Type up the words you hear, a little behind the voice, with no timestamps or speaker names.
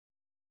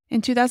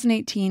In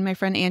 2018, my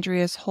friend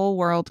Andrea's whole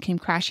world came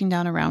crashing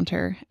down around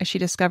her as she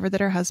discovered that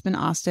her husband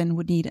Austin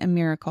would need a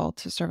miracle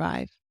to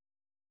survive.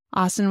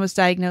 Austin was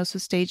diagnosed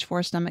with stage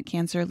 4 stomach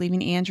cancer,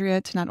 leaving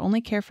Andrea to not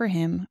only care for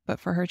him, but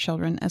for her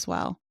children as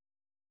well.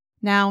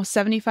 Now,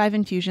 75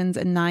 infusions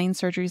and 9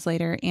 surgeries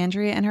later,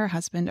 Andrea and her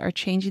husband are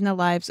changing the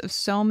lives of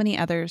so many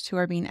others who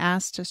are being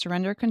asked to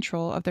surrender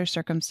control of their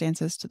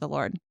circumstances to the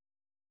Lord.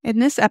 In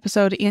this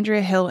episode,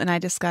 Andrea Hill and I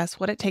discuss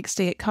what it takes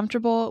to get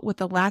comfortable with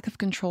the lack of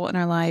control in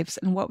our lives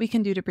and what we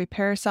can do to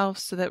prepare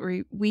ourselves so that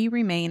we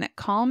remain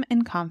calm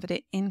and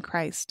confident in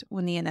Christ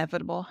when the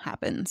inevitable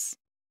happens.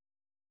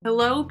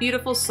 Hello,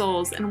 beautiful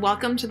souls, and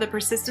welcome to the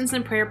Persistence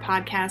in Prayer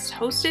podcast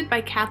hosted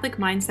by Catholic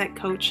mindset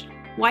coach,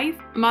 wife,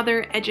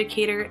 mother,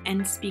 educator,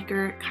 and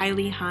speaker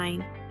Kylie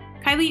Hine.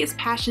 Kylie is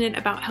passionate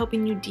about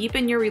helping you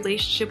deepen your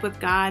relationship with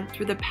God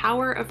through the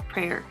power of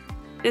prayer.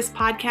 This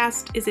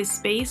podcast is a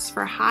space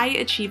for high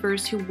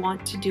achievers who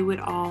want to do it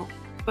all,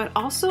 but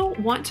also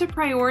want to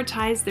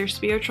prioritize their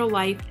spiritual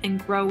life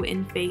and grow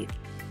in faith.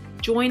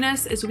 Join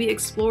us as we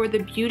explore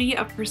the beauty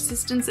of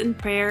persistence in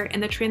prayer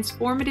and the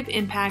transformative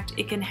impact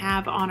it can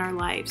have on our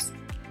lives.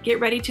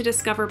 Get ready to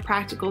discover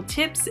practical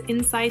tips,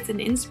 insights,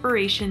 and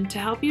inspiration to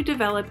help you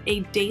develop a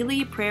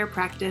daily prayer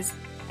practice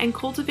and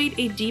cultivate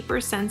a deeper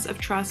sense of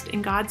trust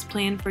in God's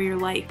plan for your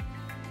life.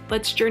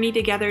 Let's journey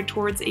together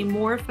towards a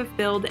more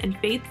fulfilled and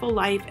faithful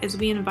life as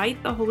we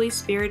invite the Holy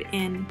Spirit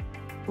in.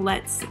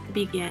 Let's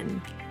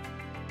begin.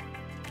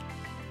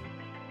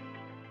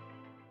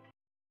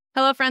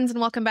 Hello, friends, and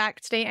welcome back.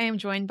 Today, I am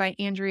joined by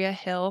Andrea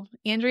Hill.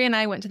 Andrea and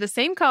I went to the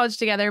same college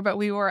together, but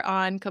we were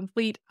on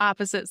complete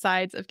opposite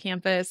sides of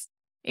campus.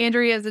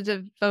 Andrea is a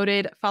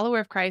devoted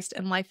follower of Christ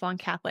and lifelong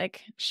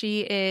Catholic.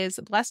 She is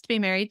blessed to be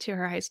married to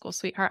her high school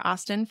sweetheart,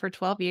 Austin, for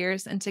 12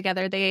 years, and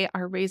together they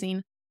are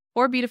raising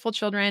 4 beautiful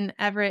children,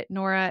 Everett,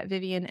 Nora,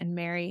 Vivian, and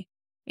Mary.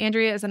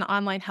 Andrea is an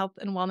online health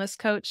and wellness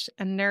coach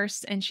and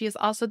nurse, and she is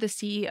also the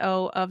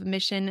CEO of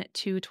Mission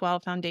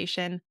 212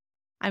 Foundation.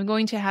 I'm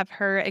going to have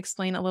her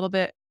explain a little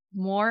bit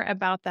more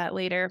about that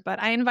later,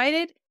 but I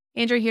invited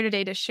Andrea here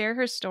today to share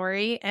her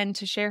story and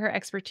to share her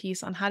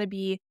expertise on how to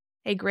be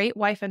a great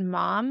wife and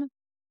mom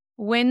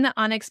when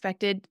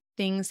unexpected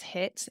things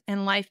hit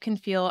and life can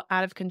feel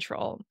out of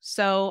control.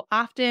 So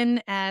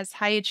often as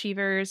high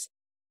achievers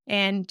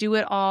and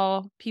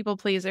do-it-all people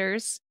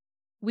pleasers,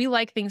 we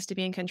like things to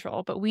be in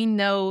control, but we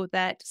know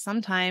that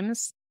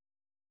sometimes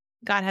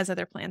God has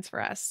other plans for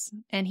us,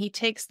 and He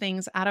takes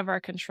things out of our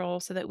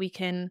control so that we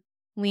can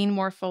lean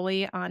more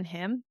fully on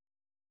Him.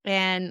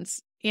 And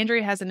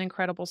Andrea has an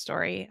incredible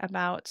story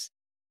about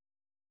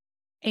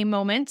a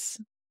moment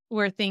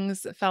where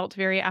things felt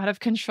very out of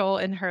control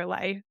in her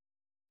life.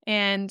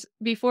 And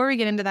before we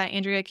get into that,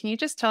 Andrea, can you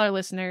just tell our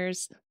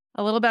listeners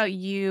a little about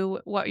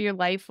you, what your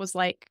life was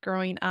like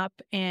growing up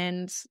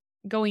and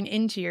going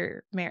into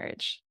your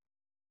marriage?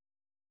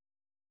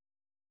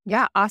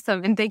 Yeah,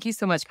 awesome. And thank you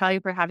so much,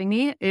 Kylie, for having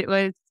me. It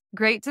was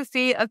great to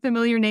see a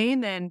familiar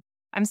name, and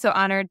I'm so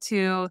honored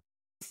to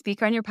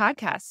speak on your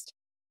podcast.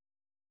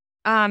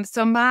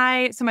 So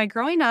my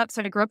growing up,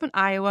 I grew up in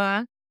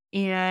Iowa,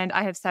 and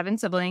I have 7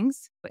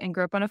 siblings and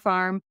grew up on a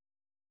farm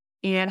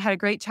and had a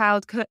great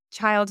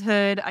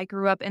childhood. I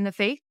grew up in the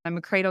faith. I'm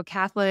a cradle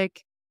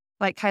Catholic,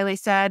 like Kylie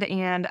said,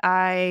 and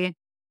I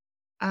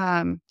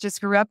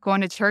just grew up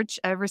going to church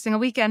every single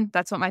weekend.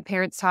 That's what my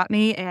parents taught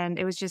me, and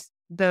it was just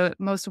the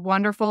most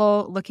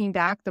wonderful, looking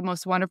back, the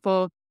most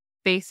wonderful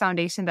faith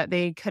foundation that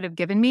they could have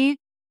given me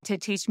to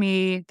teach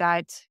me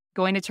that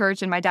going to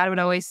church. And my dad would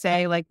always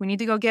say, like, we need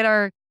to go get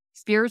our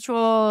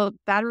spiritual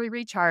battery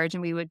recharge,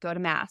 and we would go to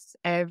mass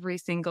every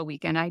single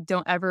weekend. I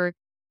don't ever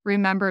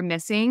remember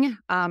missing.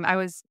 I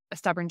was a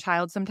stubborn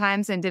child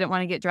sometimes and didn't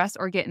want to get dressed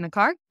or get in the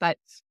car, but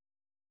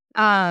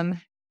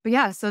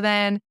yeah. So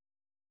then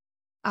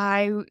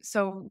I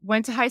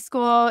went to high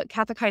school,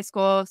 Catholic high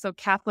school, so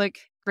Catholic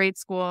grade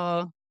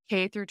school,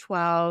 K through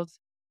 12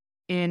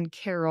 in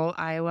Carroll,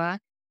 Iowa.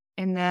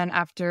 And then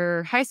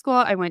after high school,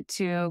 I went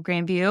to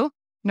Grandview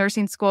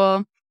nursing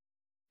school,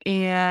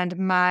 and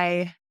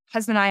my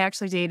husband and I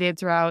actually dated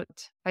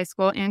throughout high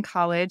school and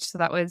college. So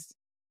that was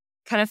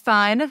kind of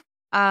fun.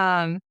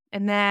 And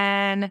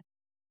then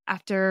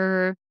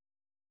after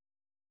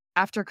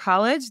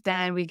college,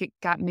 then we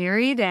got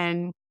married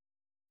and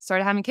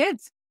started having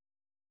kids.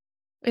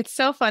 It's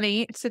so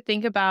funny to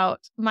think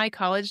about my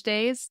college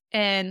days,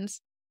 and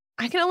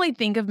I can only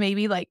think of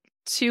maybe like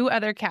 2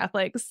 other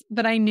Catholics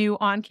that I knew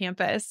on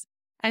campus.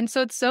 And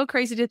so it's so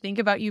crazy to think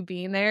about you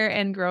being there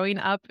and growing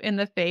up in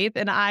the faith.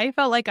 And I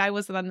felt like I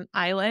was on an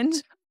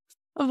island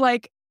of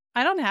like,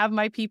 I don't have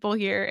my people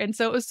here. And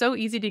so it was so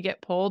easy to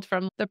get pulled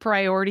from the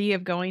priority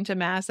of going to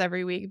mass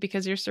every week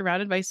because you're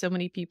surrounded by so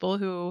many people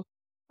who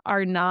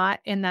are not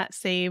in that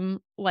same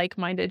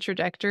like-minded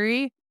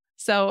trajectory.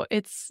 So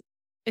it's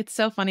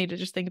so funny to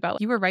just think about,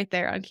 you were right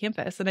there on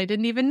campus and I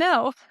didn't even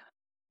know.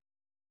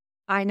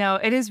 I know.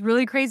 It is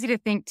really crazy to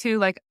think too.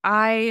 Like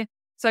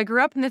So I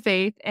grew up in the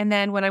faith. And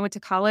then when I went to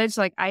college,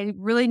 like I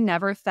really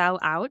never fell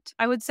out,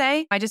 I would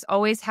say. I just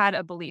always had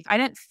a belief. I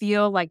didn't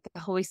feel like the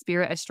Holy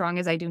Spirit as strong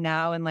as I do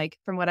now. And like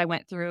from what I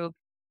went through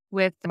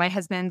with my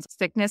husband's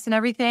sickness and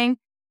everything,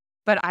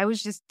 but I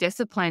was just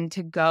disciplined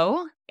to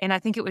go. And I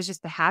think it was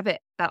just the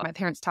habit that my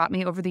parents taught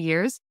me over the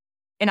years.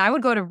 And I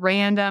would go to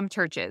random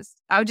churches.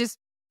 I would just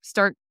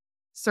start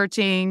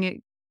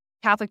searching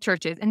Catholic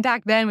churches. And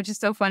back then, which is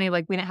so funny,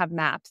 like we didn't have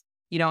maps,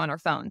 on our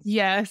phones.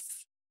 Yes.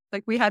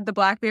 Like we had the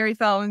BlackBerry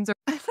phones.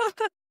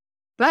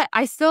 But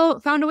I still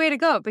found a way to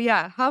go. But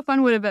yeah, how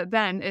fun would it have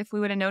been if we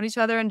would have known each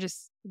other and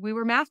just, we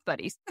were math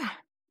buddies.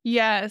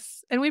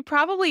 Yes. And we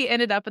probably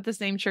ended up at the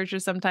same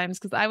churches sometimes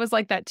because I was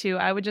like that too.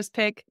 I would just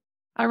pick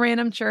a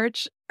random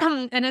church.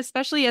 And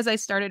especially as I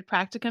started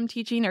practicum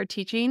teaching or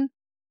teaching,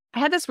 I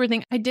had this weird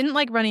thing. I didn't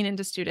like running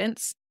into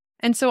students.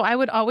 And so I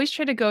would always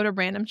try to go to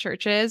random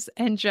churches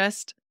and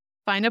just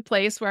find a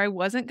place where I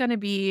wasn't going to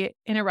be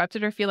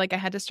interrupted or feel like I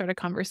had to start a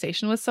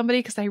conversation with somebody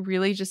because I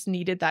really just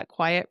needed that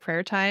quiet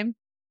prayer time.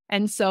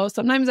 And so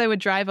sometimes I would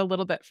drive a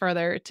little bit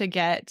further to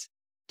get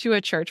to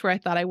a church where I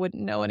thought I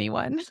wouldn't know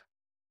anyone.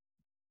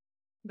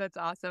 That's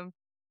awesome.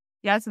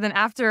 Yeah. So then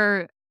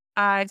after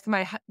so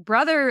my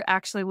brother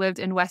actually lived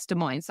in West Des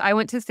Moines. So I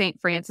went to St.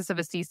 Francis of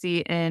Assisi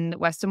in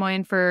West Des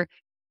Moines for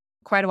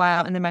quite a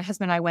while. And then my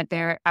husband and I went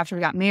there after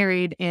we got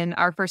married, and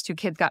our first two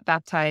kids got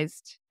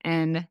baptized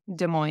in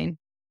Des Moines.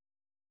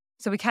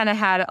 So we kind of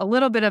had a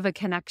little bit of a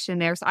connection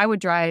there. So I would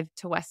drive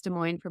to West Des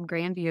Moines from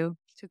Grandview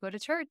to go to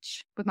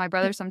church with my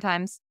brother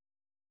sometimes.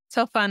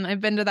 So fun.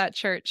 I've been to that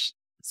church.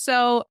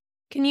 So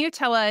can you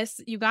tell us,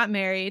 you got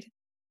married.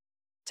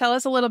 Tell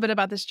us a little bit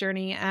about this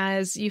journey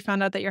as you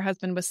found out that your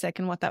husband was sick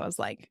and what that was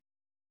like.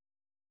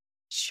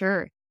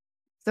 Sure.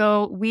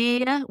 So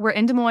we were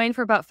in Des Moines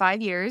for about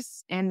 5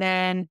 years. And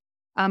then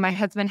my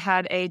husband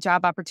had a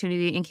job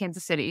opportunity in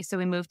Kansas City. So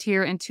we moved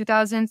here in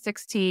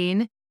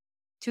 2016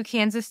 to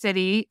Kansas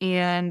City.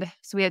 And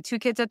so we had 2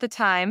 kids at the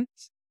time.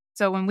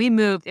 So when we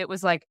moved, it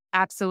was like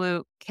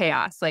absolute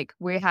chaos. Like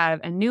we had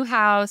a new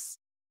house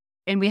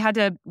and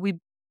we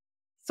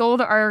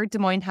sold our Des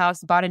Moines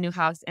house, bought a new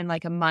house in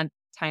like a month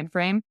time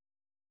frame.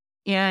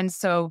 And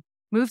so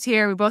moved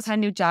here. We both had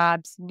new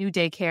jobs, new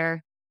daycare,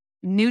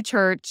 new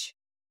church,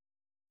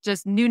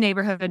 just new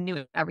neighborhood,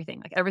 new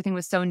everything. Like everything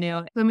was so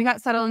new. Then we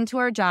got settled into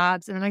our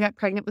jobs, and then I got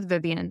pregnant with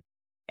Vivian.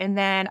 And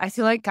then I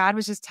feel like God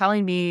was just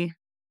telling me,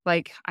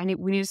 like,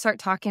 we need to start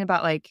talking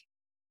about like,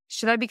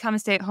 should I become a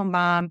stay-at-home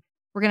mom?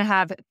 We're going to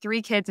have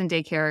 3 kids in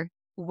daycare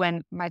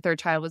when my 3rd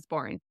child was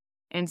born.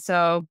 And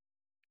so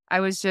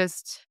I was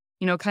just,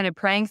 kind of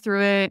praying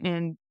through it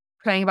and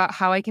praying about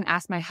how I can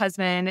ask my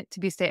husband to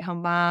be a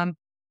stay-at-home mom.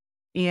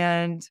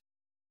 And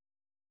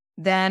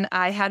then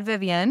I had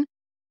Vivian.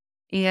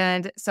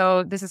 And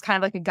so this is kind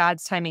of like a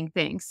God's timing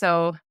thing.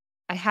 So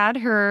I had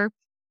her,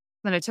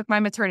 then I took my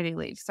maternity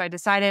leave. So I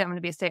decided I'm going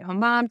to be a stay-at-home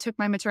mom, took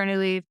my maternity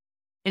leave.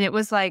 And it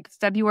was like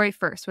February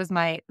 1st was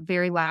my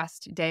very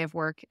last day of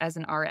work as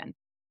an RN.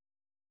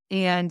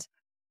 And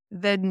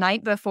the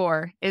night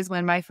before is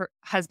when my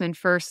husband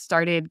first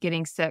started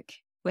getting sick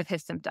with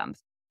his symptoms.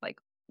 Like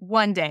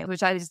one day,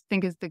 which I just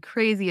think is the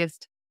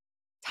craziest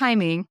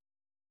timing.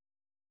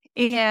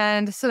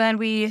 And so then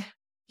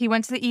he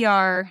went to the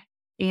ER,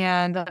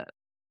 and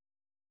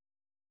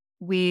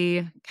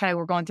we kind of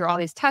were going through all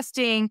these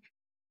testing.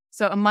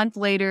 So a month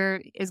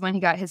later is when he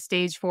got his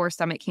stage 4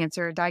 stomach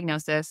cancer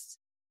diagnosis,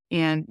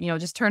 and,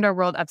 just turned our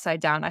world upside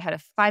down. I had a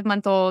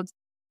 5-month-old,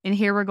 and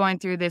here we're going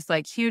through this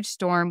like huge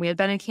storm. We had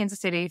been in Kansas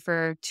City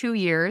for 2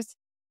 years,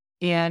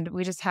 and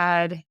we just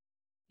had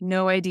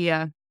no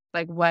idea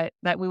like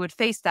that we would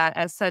face that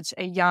as such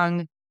a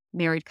young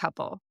married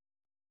couple.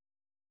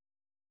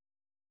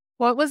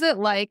 What was it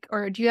like,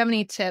 or do you have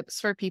any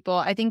tips for people?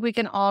 I think we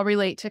can all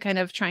relate to kind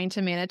of trying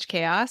to manage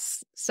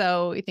chaos.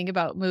 So you think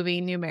about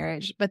moving, new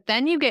marriage, but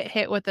then you get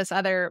hit with this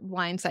other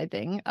blindside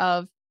thing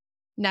of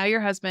now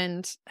your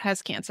husband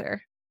has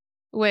cancer,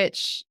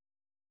 which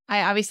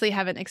I obviously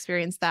haven't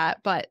experienced that,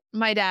 but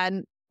my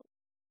dad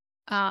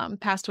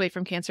passed away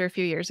from cancer a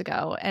few years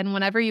ago. And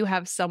whenever you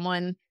have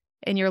someone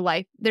in your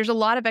life, there's a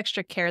lot of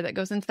extra care that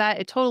goes into that.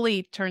 It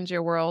totally turns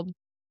your world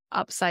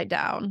upside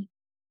down.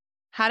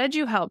 How did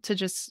you help to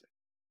just,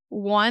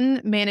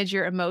 1, manage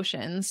your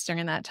emotions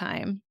during that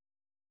time,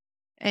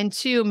 and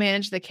 2,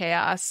 manage the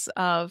chaos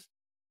of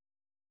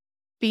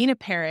being a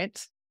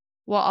parent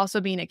while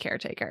also being a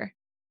caretaker?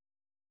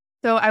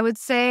 So I would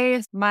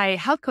say my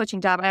health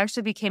coaching job, I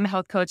actually became a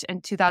health coach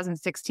in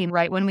 2016,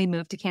 right when we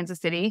moved to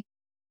Kansas City.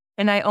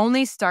 And I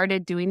only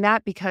started doing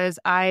that because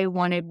I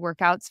wanted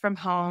workouts from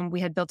home. We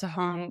had built a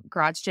home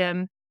garage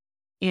gym.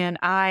 And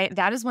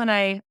that is when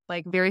I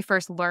like very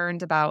first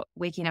learned about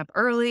waking up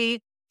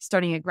early,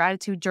 starting a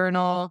gratitude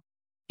journal,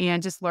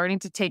 and just learning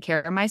to take care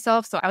of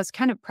myself. So I was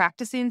kind of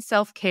practicing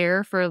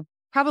self-care for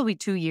probably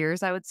 2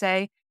 years, I would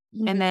say.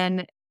 Mm-hmm. And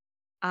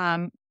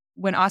then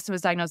when Austin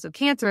was diagnosed with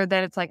cancer,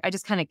 then it's like I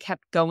just kind of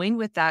kept going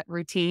with that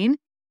routine.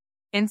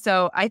 And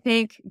so I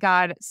thank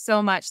God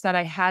so much that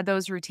I had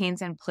those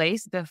routines in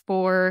place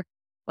before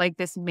like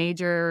this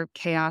major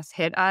chaos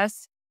hit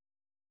us.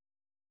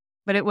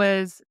 But it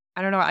was,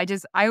 I don't know.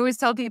 I always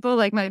tell people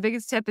like my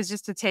biggest tip is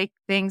just to take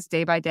things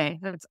day by day.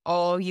 That's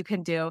all you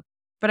can do.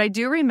 But I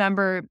do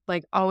remember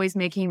like always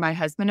making my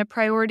husband a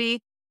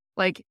priority.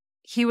 Like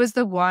he was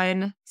the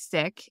one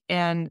sick.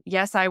 And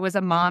yes, I was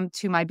a mom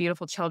to my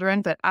beautiful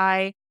children, but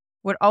I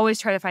would always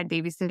try to find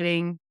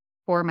babysitting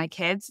for my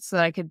kids so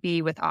that I could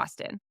be with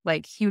Austin.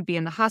 Like he would be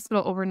in the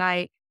hospital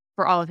overnight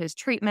for all of his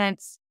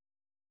treatments.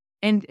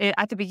 And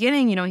at the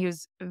beginning, he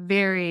was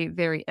very,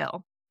 very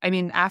ill. I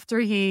mean, after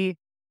he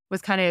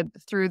was kind of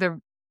through the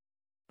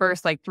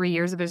first like 3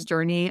 years of his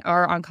journey,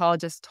 our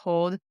oncologist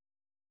told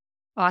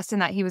Austin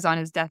that he was on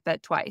his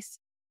deathbed twice.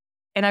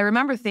 And I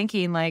remember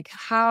thinking like,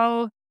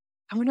 I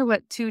wonder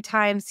what 2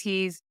 times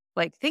he's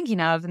like thinking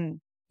of. And,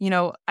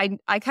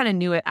 I kind of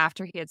knew it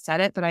after he had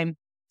said it, but I'm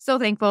so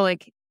thankful.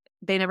 Like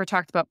they never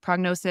talked about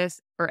prognosis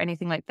or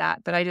anything like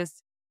that. But I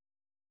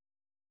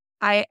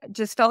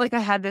just felt like I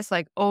had this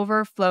like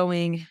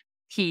overflowing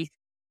peace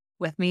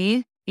with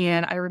me.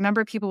 And I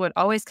remember people would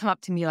always come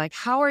up to me like,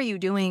 how are you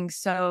doing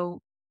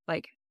this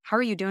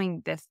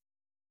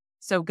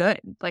so good?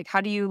 Like,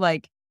 how do you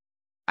like,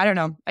 I don't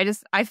know.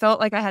 I felt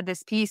like I had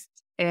this peace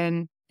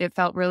and it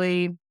felt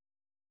really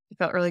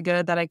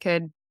good that I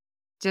could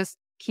just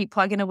keep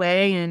plugging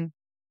away. And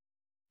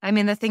I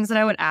mean, the things that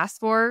I would ask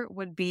for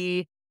would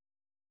be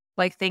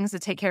like things to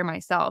take care of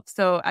myself.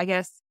 So I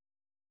guess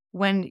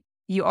when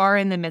you are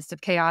in the midst of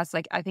chaos,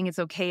 like I think it's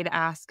okay to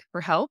ask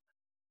for help.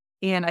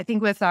 And I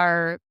think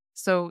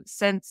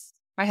since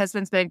my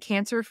husband's been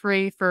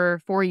cancer-free for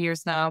 4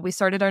 years now, we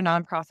started our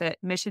nonprofit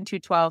Mission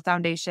 212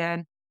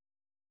 Foundation.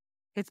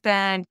 It's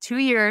been 2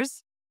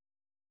 years,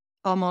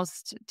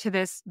 almost to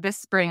this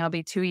spring, I'll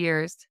be 2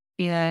 years.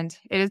 And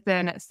it has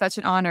been such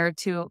an honor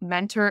to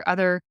mentor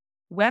other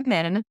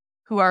women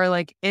who are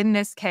like in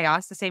this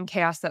chaos, the same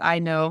chaos that I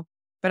know,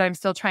 but I'm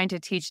still trying to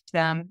teach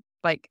them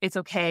like it's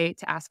okay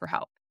to ask for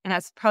help. And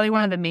that's probably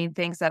one of the main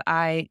things that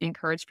I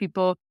encourage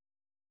people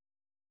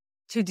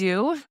to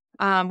do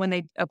when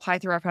they apply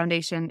through our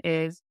foundation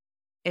is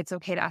it's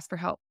okay to ask for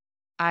help.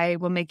 I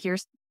will make your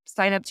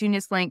sign up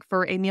Genius link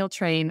for a meal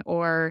train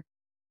or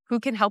who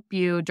can help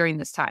you during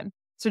this time.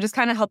 So just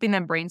kind of helping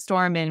them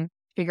brainstorm and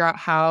figure out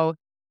how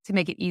to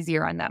make it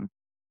easier on them.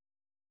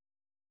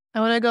 I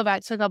want to go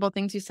back to a couple of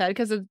things you said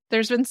because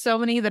there's been so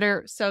many that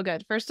are so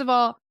good. First of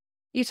all,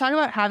 you talk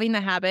about having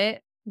the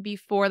habit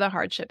before the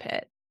hardship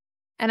hit.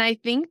 And I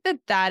think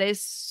that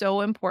is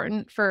so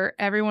important for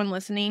everyone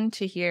listening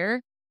to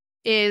hear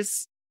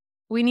is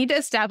we need to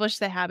establish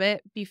the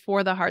habit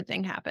before the hard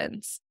thing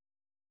happens.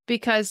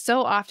 Because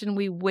so often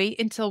we wait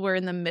until we're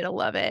in the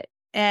middle of it.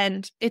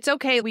 And it's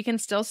okay. We can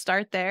still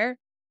start there.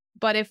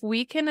 But if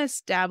we can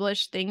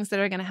establish things that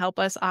are going to help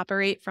us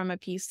operate from a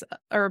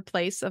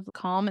place of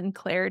calm and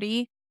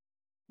clarity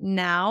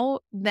now,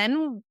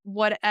 then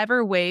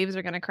whatever waves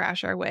are going to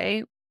crash our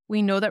way,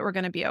 we know that we're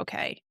going to be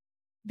okay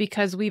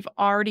because we've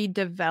already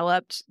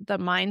developed the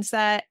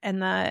mindset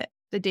and the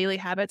daily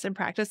habits and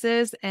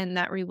practices and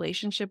that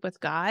relationship with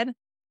God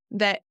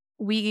that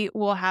we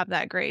will have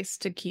that grace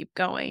to keep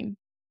going.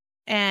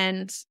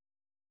 And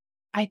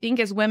I think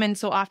as women,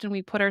 so often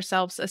we put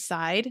ourselves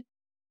aside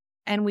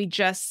and we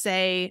just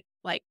say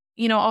like,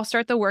 I'll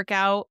start the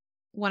workout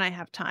when I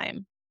have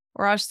time,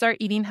 or I'll start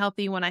eating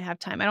healthy when I have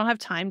time. I don't have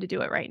time to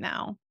do it right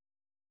now.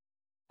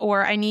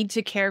 Or I need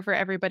to care for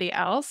everybody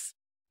else.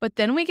 But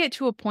then we get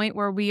to a point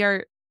where we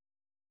are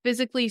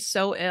physically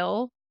so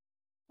ill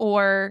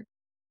or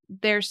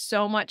there's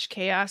so much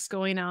chaos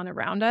going on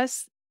around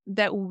us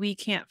that we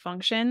can't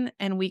function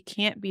and we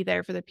can't be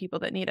there for the people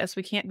that need us.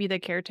 We can't be the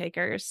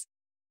caretakers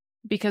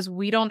because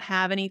we don't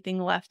have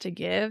anything left to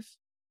give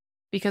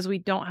because we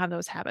don't have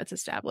those habits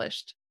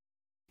established.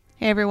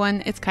 Hey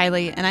everyone, it's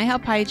Kylie, and I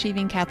help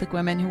high-achieving Catholic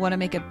women who want to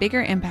make a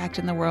bigger impact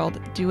in the world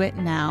do it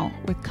now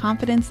with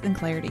confidence and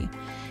clarity.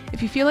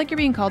 If you feel like you're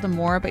being called to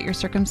more, but your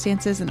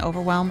circumstances and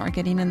overwhelm are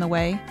getting in the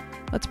way,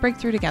 let's break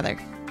through together.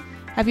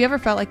 Have you ever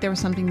felt like there was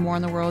something more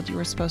in the world you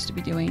were supposed to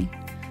be doing?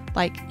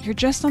 Like you're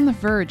just on the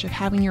verge of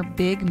having your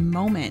big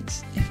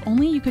moment. If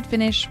only you could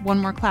finish one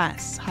more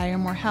class, hire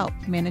more help,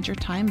 manage your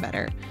time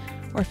better,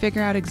 or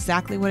figure out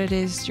exactly what it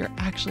is you're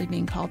actually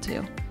being called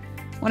to.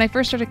 When I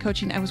first started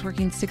coaching, I was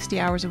working 60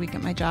 hours a week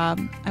at my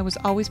job. I was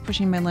always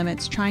pushing my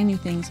limits, trying new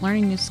things,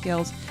 learning new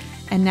skills,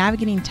 and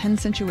navigating 10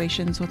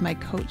 situations with my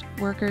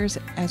co-workers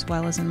as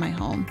well as in my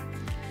home.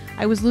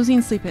 I was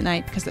losing sleep at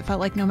night because it felt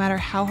like no matter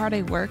how hard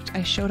I worked,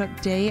 I showed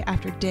up day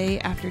after day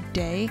after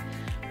day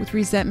with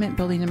resentment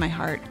building in my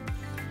heart.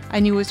 I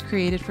knew it was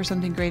created for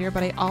something greater,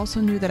 but I also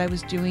knew that I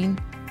was doing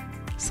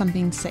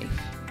something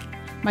safe.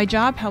 My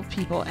job helped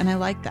people, and I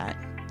liked that.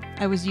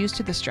 I was used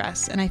to the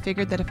stress, and I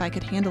figured that if I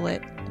could handle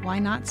it, why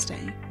not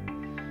stay?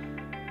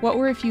 What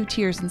were a few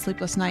tears and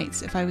sleepless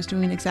nights if I was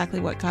doing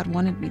exactly what God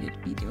wanted me to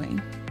be doing?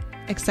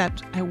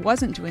 Except I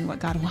wasn't doing what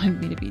God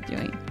wanted me to be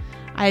doing.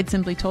 I had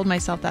simply told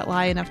myself that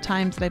lie enough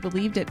times that I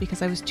believed it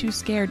because I was too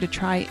scared to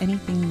try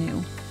anything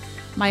new.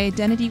 My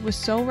identity was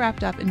so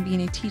wrapped up in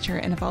being a teacher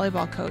and a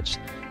volleyball coach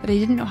that I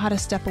didn't know how to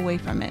step away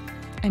from it.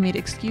 I made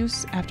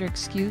excuse after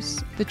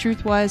excuse. The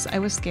truth was, I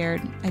was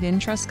scared, I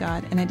didn't trust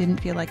God, and I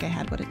didn't feel like I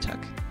had what it took.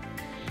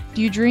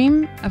 Do you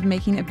dream of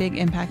making a big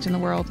impact in the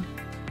world?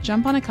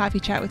 Jump on a coffee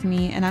chat with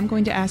me, and I'm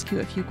going to ask you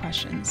a few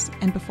questions.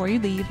 And before you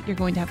leave, you're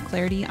going to have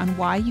clarity on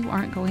why you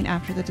aren't going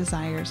after the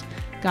desires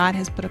God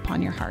has put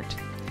upon your heart.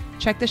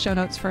 Check the show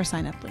notes for a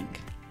sign-up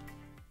link.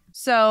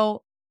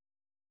 So,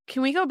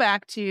 can we go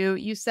back to,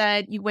 you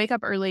said you wake up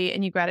early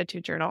and you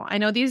gratitude journal. I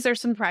know these are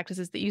some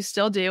practices that you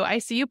still do. I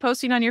see you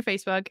posting on your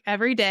Facebook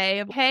every day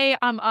of, hey,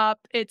 I'm up.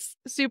 It's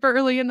super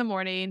early in the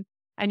morning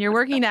and you're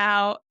working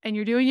out and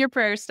you're doing your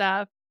prayer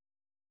stuff.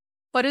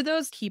 What are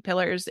those key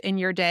pillars in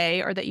your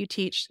day or that you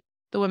teach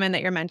the women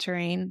that you're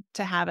mentoring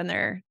to have in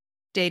their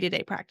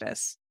day-to-day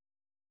practice?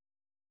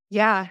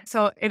 Yeah.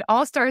 So it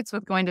all starts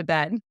with going to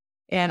bed.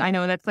 And I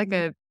know that's like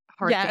a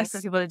hard thing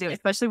for people to do,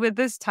 especially with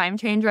this time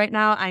change right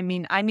now. I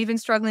mean, I'm even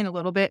struggling a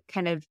little bit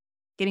kind of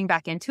getting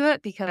back into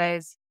it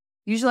because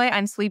usually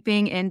I'm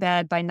sleeping in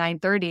bed by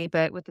 9:30,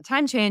 but with the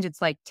time change,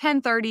 it's like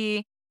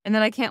 10:30 and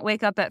then I can't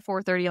wake up at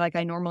 4:30 like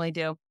I normally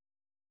do.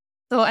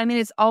 So, I mean,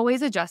 it's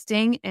always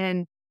adjusting.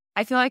 And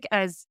I feel like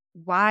as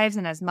wives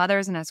and as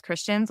mothers and as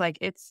Christians, like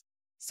it's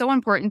so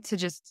important to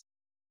just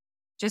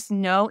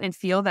know and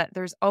feel that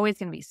there's always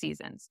going to be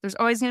seasons. There's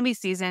always going to be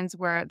seasons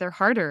where they're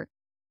harder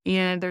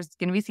and there's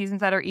going to be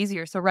seasons that are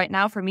easier. So right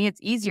now for me,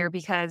 it's easier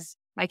because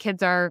my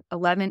kids are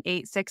 11,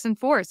 8, 6, and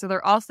 4. So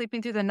they're all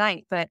sleeping through the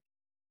night. But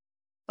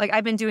like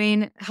I've been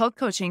doing health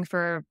coaching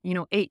for,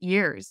 8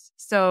 years.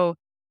 So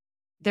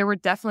there were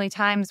definitely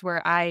times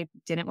where I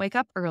didn't wake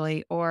up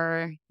early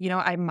or,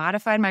 I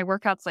modified my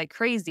workouts like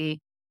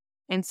crazy.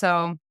 And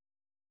so,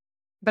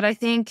 but I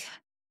think,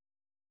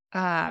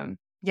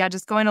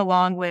 just going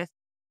along with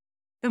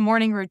the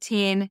morning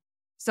routine.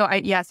 So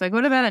I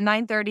go to bed at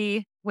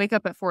 9:30, wake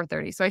up at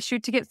 4:30. So I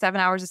shoot to get 7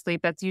 hours of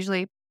sleep. That's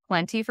usually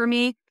plenty for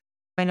me.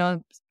 I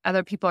know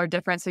other people are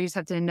different. So you just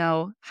have to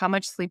know how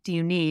much sleep do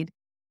you need.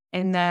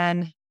 And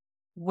then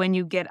when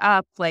you get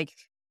up, like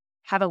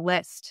have a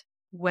list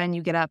when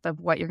you get up of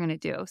what you're going to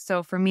do.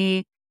 So for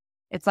me,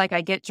 it's like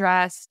I get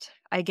dressed,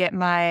 I get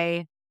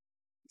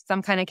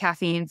some kind of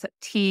caffeine,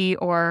 tea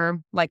or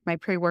like my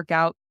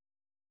pre-workout.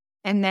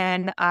 And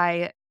then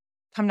I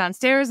come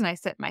downstairs and I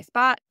sit in my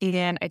spot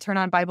and I turn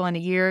on Bible in a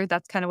Year.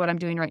 That's kind of what I'm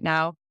doing right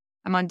now.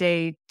 I'm on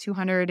day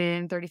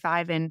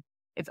 235 and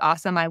it's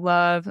awesome. I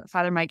love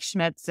Father Mike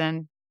Schmitz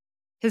and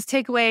his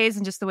takeaways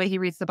and just the way he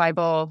reads the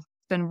Bible.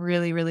 It's been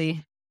really,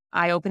 really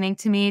eye-opening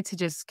to me to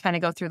just kind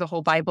of go through the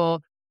whole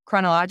Bible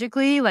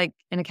chronologically, like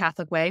in a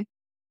Catholic way.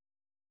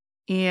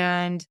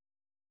 And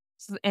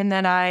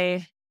then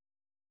I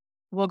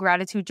will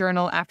gratitude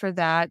journal after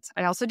that.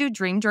 I also do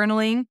dream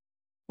journaling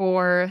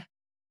for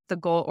the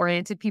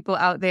goal-oriented people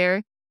out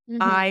there.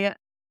 Mm-hmm. I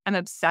am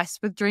obsessed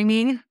with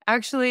dreaming,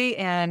 actually.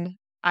 And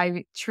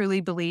I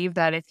truly believe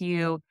that if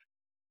you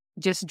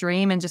just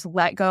dream and just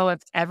let go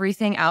of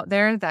everything out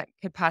there that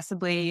could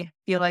possibly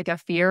feel like a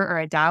fear or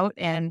a doubt.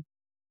 And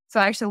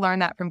so I actually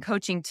learned that from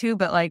coaching too.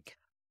 But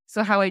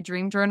so how I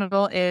dream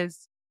journal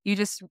is you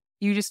just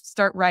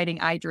start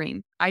writing, I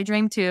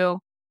dream too,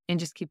 and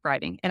just keep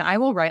writing. And I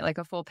will write like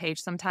a full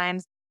page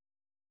sometimes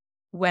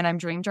when I'm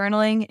dream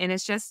journaling. And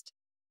it's just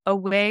a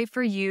way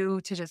for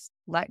you to just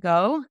let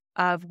go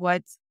of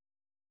what's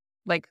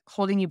like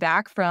holding you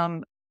back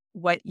from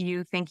what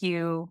you think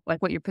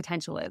what your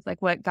potential is,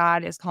 like what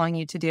God is calling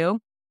you to do.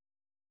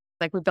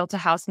 Like we built a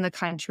house in the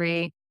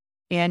country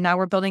and now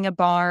we're building a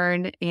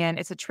barn and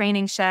it's a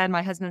training shed.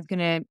 My husband's going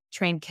to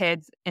train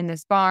kids in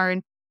this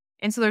barn.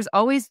 And so there's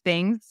always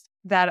things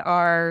that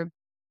are,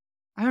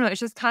 I don't know,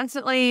 it's just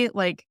constantly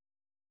like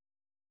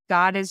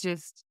God is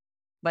just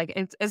like,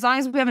 as long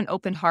as we have an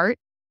open heart,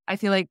 I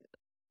feel like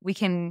we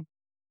can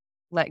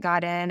let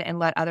God in and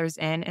let others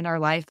in our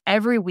life.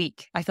 Every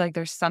week, I feel like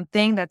there's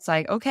something that's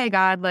like, okay,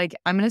 God, like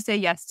I'm going to say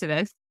yes to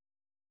this.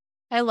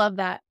 I love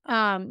that.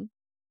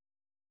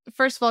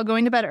 First of all,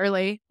 going to bed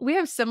early. We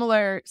have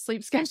similar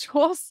sleep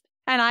schedules.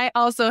 And I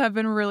also have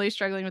been really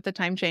struggling with the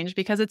time change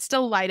because it's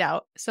still light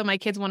out. So my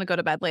kids want to go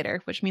to bed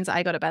later, which means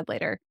I go to bed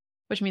later,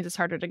 which means it's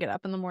harder to get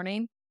up in the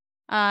morning.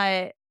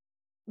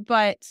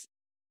 But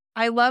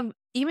I love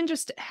even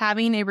just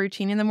having a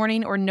routine in the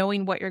morning or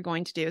knowing what you're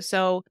going to do.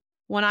 So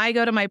when I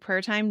go to my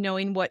prayer time,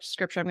 knowing what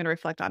scripture I'm going to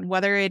reflect on,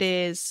 whether it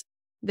is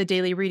the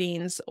daily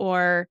readings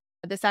or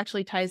this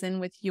actually ties in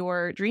with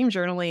your dream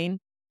journaling.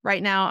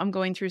 Right now, I'm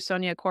going through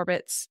Sonia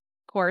Corbett's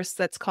course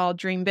that's called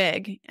Dream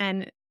Big.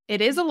 And it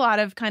is a lot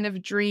of kind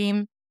of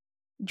dreaming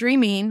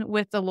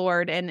with the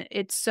Lord. And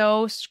it's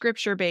so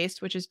scripture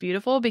based, which is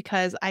beautiful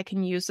because I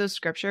can use those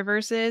scripture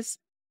verses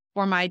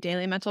for my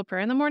daily mental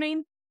prayer in the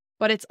morning.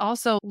 But it's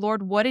also,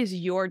 Lord, what is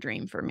your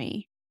dream for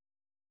me?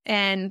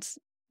 And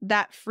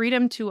that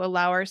freedom to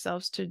allow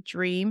ourselves to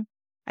dream.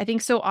 I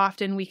think so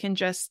often we can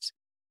just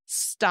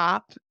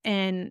stop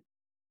and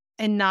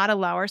not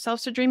allow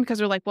ourselves to dream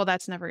because we're like, well,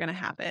 that's never going to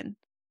happen.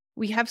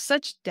 We have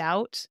such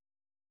doubt.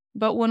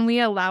 But when we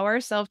allow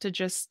ourselves to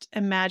just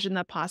imagine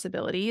the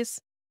possibilities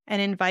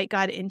and invite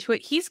God into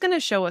it, he's going to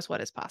show us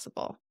what is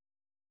possible.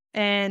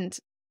 And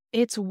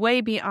it's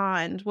way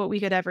beyond what we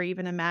could ever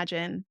even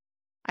imagine.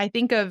 I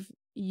think of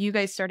you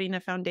guys starting a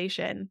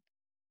foundation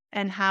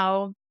and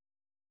how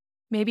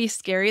maybe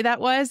scary that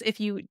was if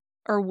you,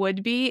 or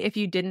would be if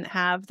you didn't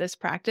have this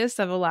practice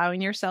of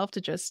allowing yourself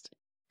to just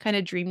kind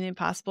of dream the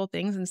impossible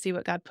things and see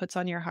what God puts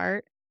on your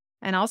heart.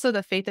 And also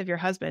the faith of your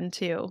husband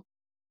too.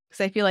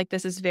 Because I feel like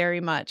this is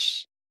very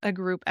much a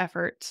group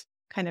effort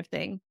kind of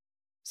thing.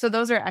 So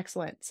those are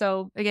excellent.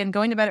 So again,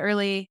 going to bed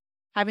early,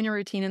 having a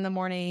routine in the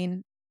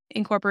morning,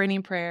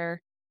 incorporating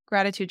prayer,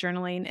 gratitude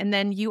journaling, and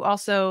then you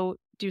also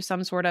do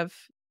some sort of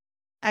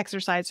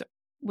exercise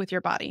with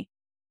your body.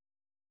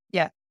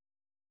 Yeah.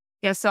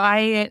 Yeah. So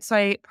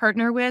I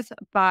partner with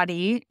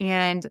Body,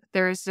 and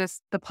there's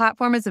just, the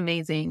platform is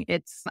amazing.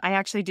 I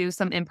actually do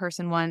some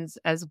in-person ones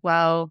as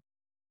well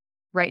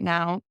right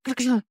now,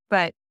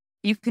 but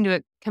you can do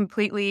it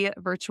completely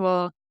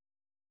virtual.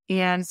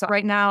 And so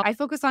right now I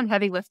focus on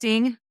heavy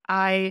lifting.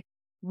 I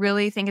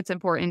really think it's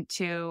important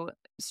to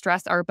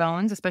stress our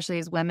bones, especially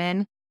as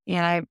women.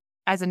 And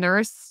as a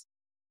nurse,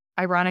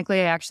 ironically,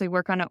 I actually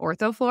work on an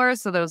ortho floor.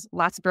 So there's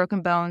lots of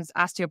broken bones,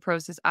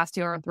 osteoporosis,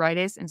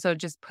 osteoarthritis. And so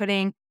just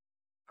putting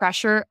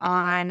pressure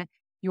on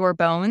your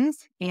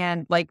bones,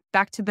 and like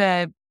back to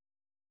the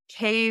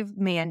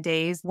caveman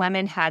days,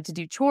 women had to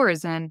do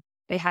chores and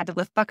they had to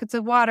lift buckets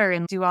of water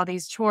and do all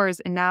these chores.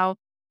 And now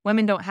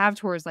women don't have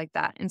chores like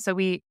that. And so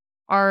we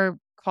are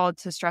called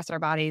to stress our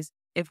bodies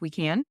if we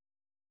can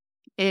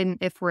and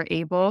if we're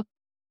able.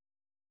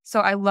 So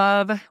I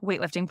love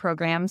weightlifting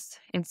programs.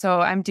 And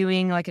so I'm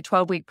doing like a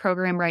 12-week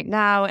program right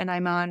now, and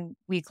I'm on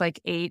week like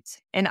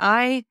 8. And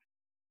I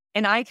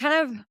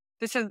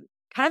this is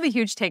kind of a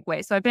huge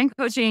takeaway. So I've been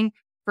coaching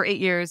for 8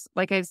 years,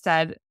 like I've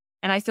said.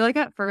 And I feel like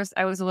at first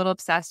I was a little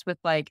obsessed with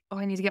like, oh,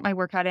 I need to get my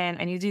workout in.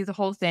 I need to do the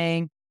whole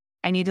thing.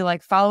 I need to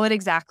like follow it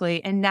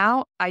exactly. And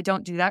now I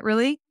don't do that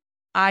really.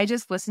 I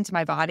just listen to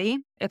my body.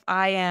 If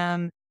I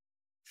am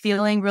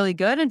feeling really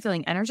good and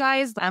feeling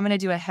energized, I'm going to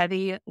do a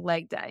heavy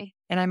leg day,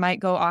 and I might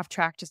go off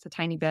track just a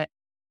tiny bit.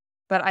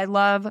 But I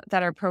love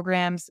that our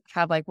programs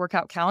have like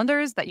workout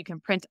calendars that you can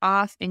print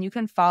off and you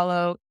can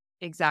follow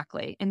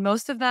exactly. And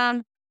most of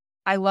them,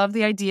 I love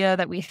the idea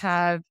that we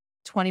have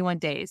 21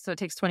 days. So it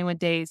takes 21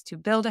 days to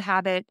build a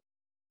habit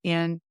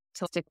and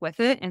to stick with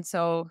it. And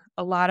so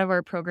a lot of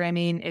our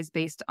programming is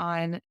based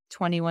on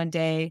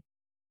 21-day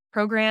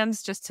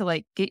programs, just to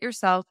like get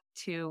yourself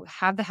to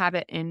have the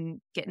habit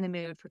and get in the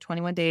mood for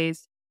 21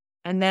 days.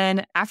 And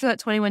then after that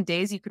 21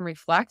 days, you can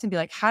reflect and be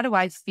like, how do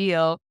I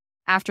feel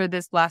after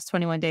this last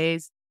 21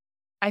 days?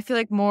 I feel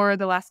like more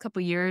the last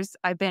couple of years,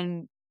 I've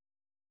been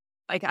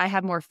like, I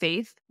have more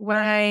faith when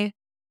I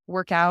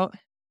work out.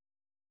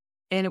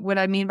 And what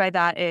I mean by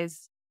that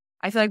is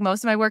I feel like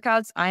most of my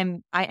workouts,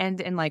 I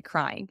end in like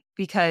crying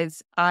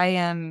because I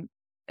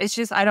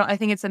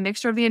think it's a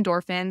mixture of the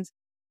endorphins.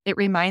 It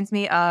reminds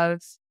me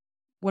of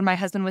when my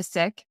husband was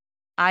sick.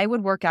 I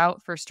would work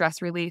out for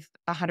stress relief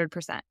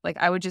 100%. Like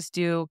I would just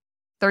do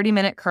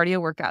 30-minute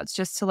cardio workouts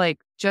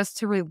just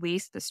to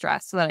release the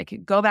stress so that I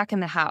could go back in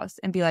the house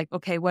and be like,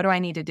 okay, what do I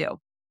need to do?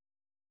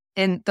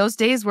 And those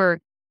days were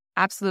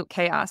absolute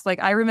chaos.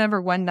 Like I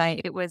remember one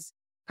night, it was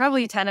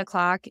probably 10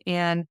 o'clock,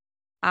 and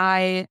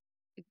I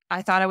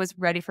thought I was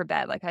ready for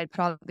bed. Like I had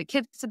put all the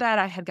kids to bed.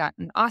 I had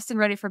gotten Austin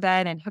ready for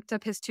bed and hooked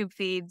up his tube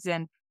feeds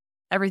and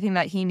everything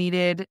that he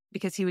needed,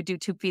 because he would do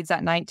tube feeds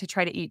at night to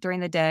try to eat during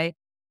the day.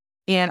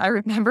 And I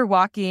remember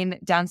walking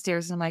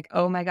downstairs and I'm like,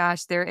 oh my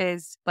gosh, there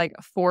is like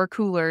 4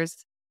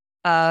 coolers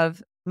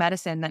of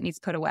medicine that needs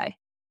put away.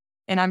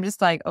 And I'm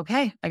just like,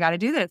 okay, I got to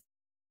do this.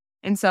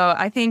 And so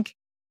I think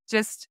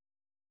just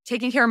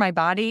taking care of my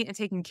body and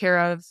taking care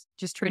of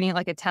just treating it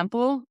like a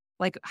temple,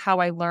 like how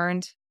I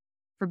learned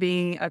for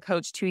being a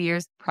coach 2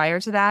 years prior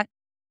to that,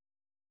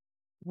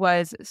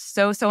 was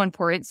so, so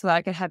important so that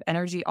I could have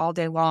energy all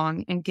day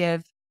long and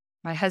give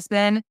my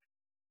husband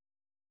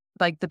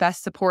like the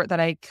best support that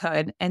I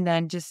could. And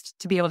then just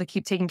to be able to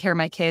keep taking care of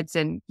my kids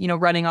and,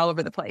 running all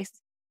over the place.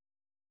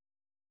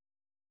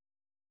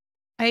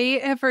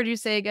 I have heard you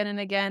say again and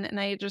again, and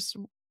I just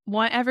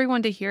want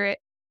everyone to hear it.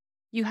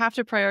 You have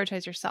to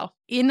prioritize yourself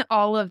in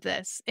all of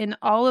this, in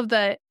all of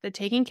the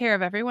taking care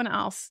of everyone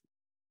else.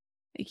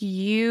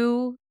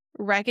 You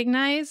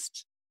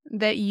recognized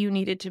that you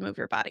needed to move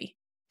your body,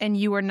 and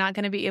you were not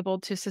going to be able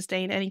to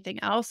sustain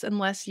anything else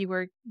unless you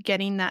were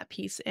getting that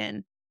piece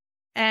in.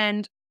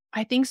 And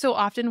I think so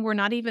often we're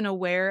not even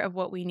aware of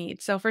what we need.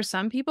 So for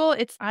some people,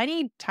 I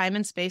need time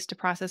and space to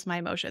process my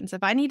emotions.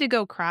 If I need to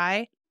go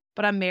cry,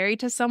 but I'm married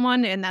to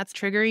someone and that's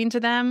triggering to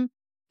them,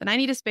 then I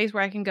need a space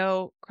where I can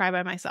go cry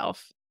by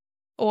myself.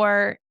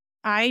 Or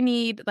I'm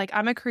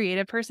a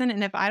creative person,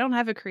 and if I don't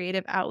have a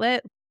creative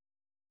outlet,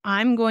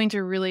 I'm going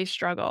to really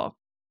struggle.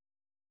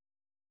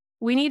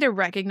 We need to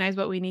recognize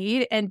what we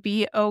need and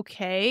be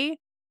okay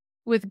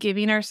with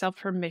giving ourselves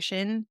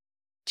permission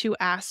to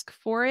ask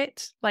for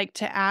it, like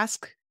to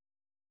ask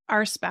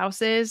our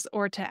spouses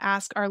or to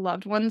ask our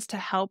loved ones to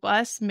help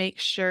us make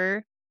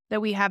sure that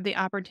we have the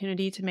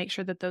opportunity to make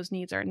sure that those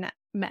needs are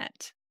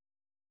met.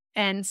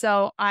 And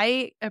so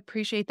I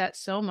appreciate that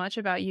so much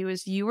about you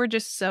is you were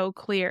just so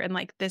clear and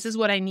like, this is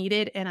what I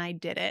needed and I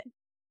did it.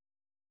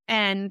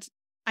 And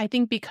I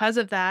think because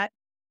of that,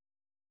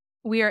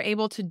 we are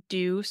able to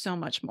do so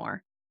much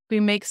more. We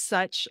make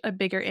such a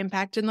bigger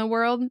impact in the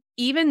world,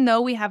 even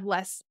though we have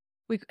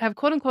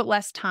quote unquote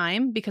less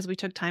time because we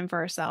took time for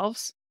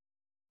ourselves.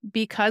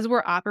 Because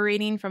we're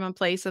operating from a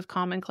place of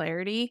calm and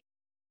clarity,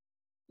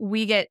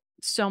 we get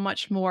so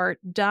much more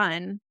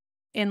done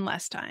in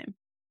less time.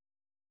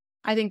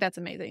 I think that's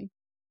amazing.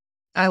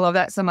 I love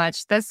that so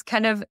much. That's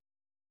kind of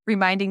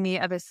reminding me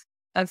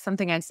of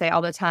something I say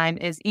all the time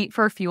is eat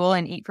for fuel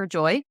and eat for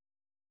joy.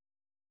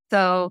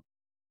 So,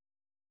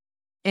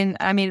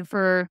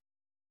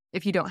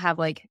 if you don't have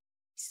like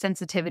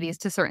sensitivities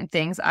to certain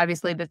things,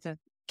 obviously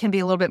can be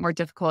a little bit more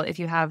difficult if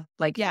you have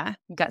like gut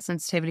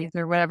sensitivities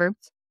or whatever.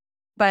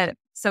 But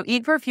so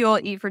eat for fuel,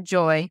 eat for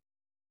joy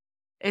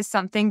is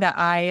something that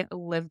I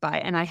live by.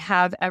 And I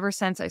have ever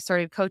since I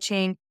started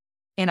coaching.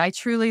 And I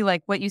truly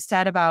like what you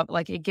said about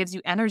like, it gives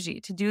you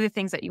energy to do the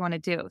things that you want to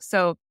do.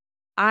 So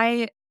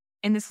and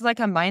this is like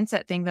a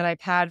mindset thing that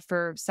I've had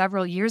for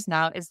several years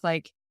now is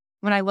like,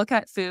 when I look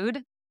at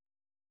food,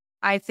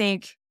 I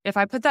think if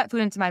I put that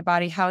food into my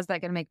body, how is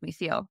that going to make me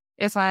feel?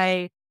 If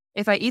I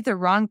eat the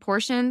wrong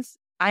portions,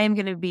 I am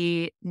going to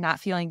be not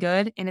feeling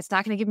good and it's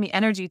not going to give me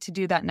energy to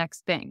do that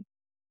next thing.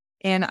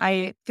 And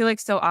I feel like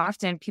so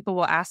often people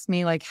will ask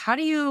me like, how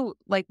do you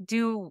like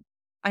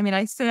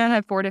I say I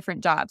have 4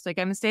 different jobs. Like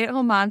I'm a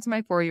stay-at-home mom to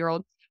my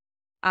 4-year-old.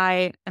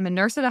 I am a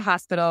nurse at a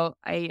hospital.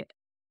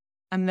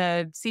 I'm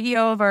the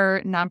CEO of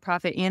our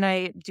nonprofit and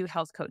I do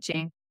health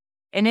coaching.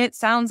 And it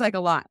sounds like a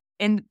lot.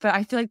 But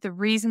I feel like the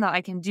reason that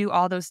I can do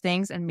all those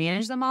things and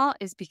manage them all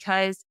is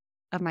because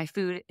of my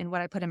food and what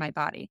I put in my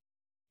body.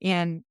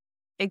 And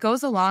it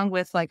goes along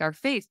with like our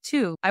faith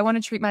too. I want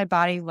to treat my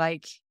body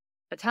like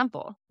a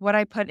temple. What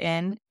I put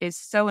in is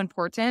so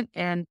important.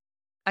 And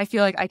I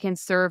feel like I can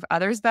serve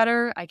others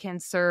better. I can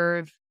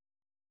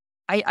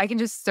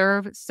just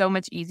serve so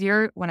much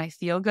easier when I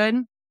feel good.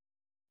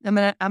 I'm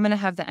gonna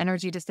have the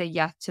energy to say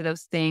yes to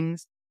those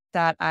things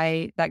that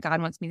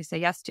God wants me to say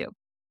yes to.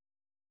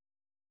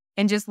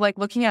 And just like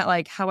looking at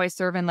like how I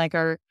serve in like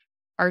our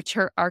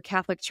church, our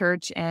Catholic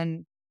church,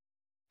 and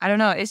I don't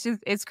know,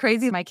 it's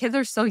crazy. My kids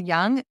are so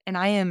young and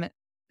I am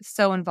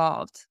so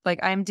involved.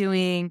 Like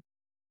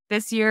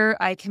this year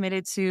I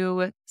committed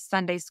to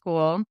Sunday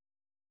school.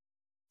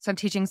 So I'm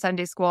teaching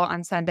Sunday school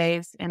on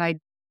Sundays and I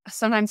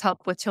sometimes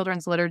help with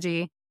children's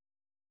liturgy.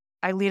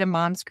 I lead a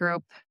mom's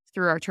group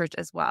through our church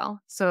as well.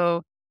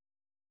 So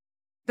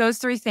those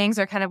 3 things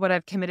are kind of what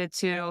I've committed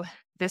to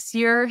this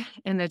year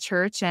in the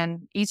church.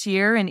 And each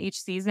year and each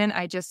season,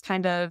 I just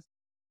kind of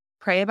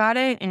pray about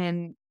it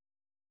and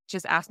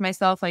just ask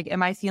myself, like,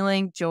 am I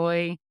feeling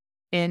joy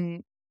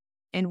in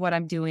what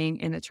I'm doing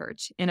in the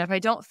church? And if I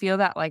don't feel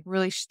that like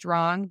really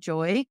strong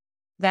joy,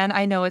 then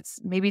I know it's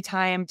maybe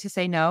time to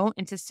say no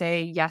and to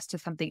say yes to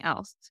something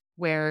else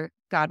where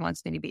God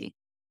wants me to be.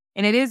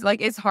 And it is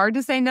like, it's hard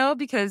to say no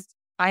because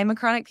I'm a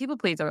chronic people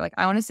pleaser. Like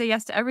I want to say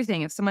yes to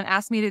everything. If someone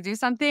asks me to do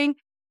something,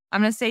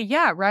 I'm going to say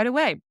yeah right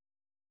away.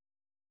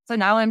 So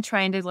now I'm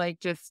trying to like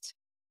just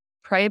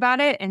pray about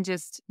it and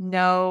just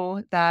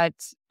know that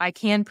I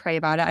can pray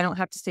about it. I don't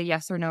have to say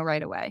yes or no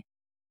right away.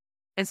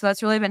 And so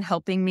that's really been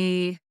helping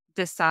me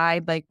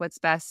decide like what's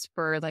best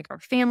for like our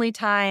family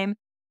time,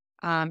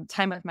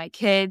 time with my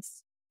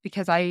kids,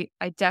 because I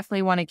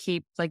definitely want to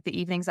keep like the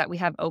evenings that we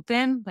have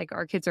open. Like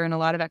our kids are in a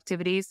lot of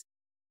activities.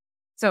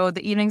 So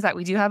the evenings that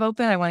we do have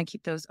open, I want to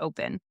keep those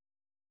open.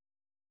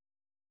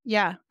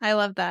 Yeah, I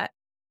love that.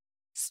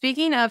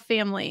 Speaking of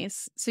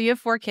families, so you have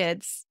 4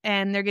 kids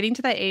and they're getting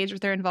to that age where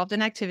they're involved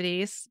in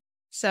activities.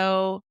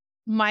 So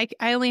I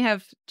only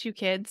have 2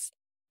 kids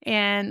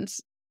and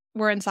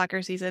we're in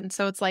soccer season.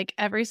 So it's like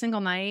every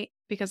single night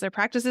because their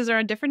practices are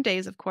on different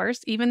days, of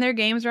course, even their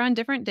games are on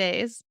different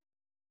days.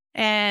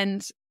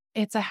 And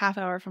it's a half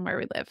hour from where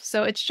we live.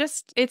 So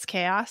it's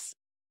chaos.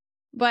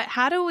 But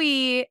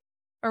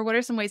what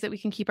are some ways that we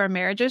can keep our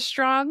marriages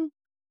strong?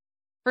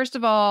 First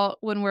of all,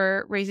 when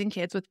we're raising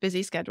kids with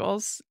busy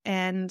schedules,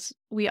 and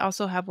we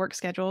also have work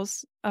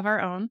schedules of our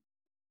own,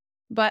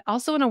 but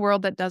also in a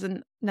world that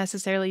doesn't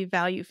necessarily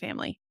value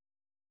family.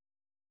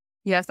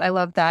 Yes, I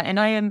love that.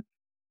 And I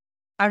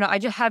don't know, I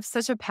just have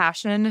such a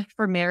passion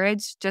for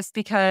marriage just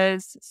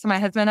because, so my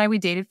husband and I, we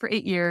dated for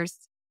 8 years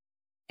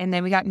and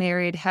then we got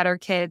married, had our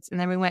kids, and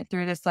then we went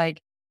through this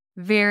like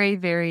very,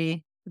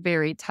 very,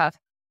 very tough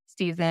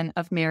season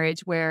of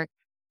marriage where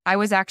I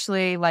was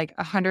actually like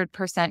 100%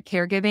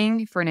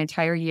 caregiving for an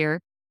entire year.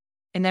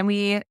 And then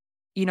we,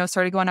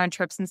 started going on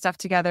trips and stuff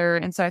together.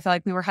 And so I felt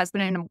like we were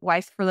husband and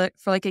wife for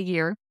like a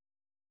year.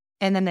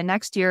 And then the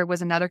next year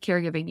was another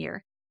caregiving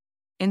year.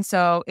 And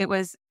so it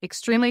was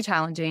extremely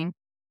challenging.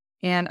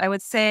 And I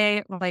would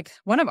say like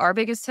one of our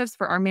biggest tips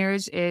for our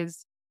marriage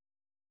is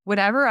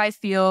whenever I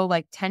feel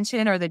like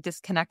tension or the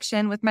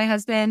disconnection with my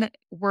husband,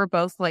 we're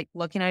both like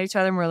looking at each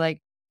other and we're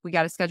like, we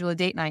got to schedule a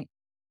date night.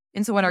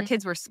 And so when our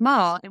kids were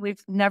small, and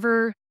we've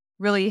never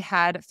really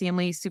had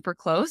family super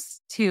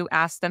close to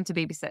ask them to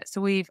babysit.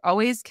 So we've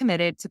always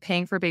committed to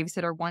paying for a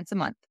babysitter once a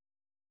month.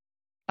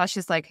 That's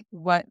just like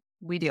what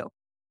we do.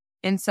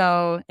 And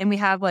we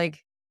have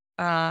like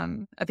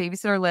a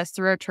babysitter list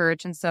through our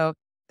church. And so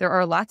there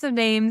are lots of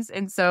names.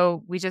 And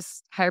so we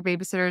just hire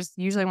babysitters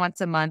usually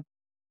once a month.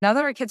 Now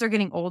that our kids are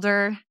getting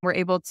older, we're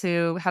able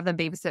to have them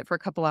babysit for a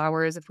couple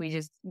hours if we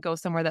just go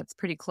somewhere that's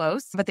pretty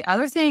close. But the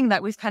other thing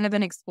that we've kind of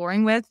been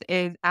exploring with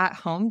is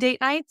at-home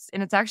date nights.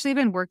 And it's actually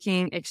been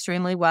working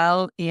extremely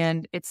well.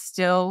 And it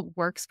still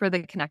works for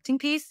the connecting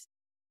piece.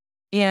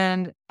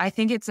 And I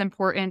think it's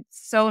important,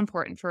 so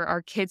important for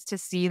our kids to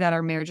see that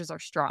our marriages are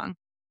strong.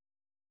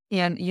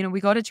 And, we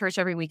go to church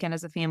every weekend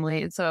as a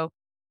family. And so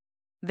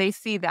they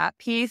see that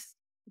piece.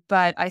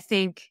 But I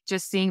think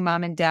just seeing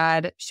mom and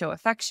dad show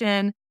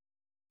affection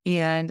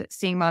and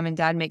seeing mom and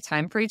dad make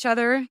time for each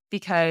other,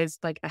 because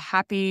like a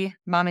happy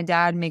mom and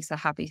dad makes a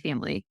happy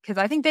family. Because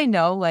I think they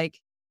know, like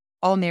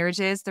all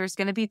marriages, there's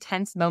going to be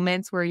tense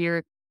moments where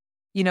you're,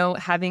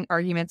 having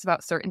arguments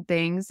about certain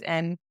things,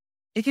 and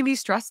it can be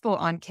stressful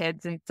on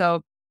kids. And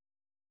so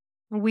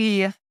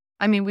we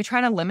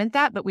try to limit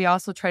that, but we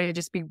also try to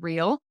just be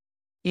real.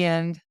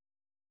 And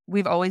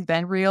we've always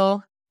been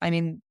real.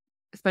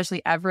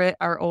 Especially Everett,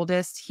 our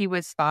oldest, he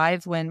was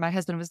 5 when my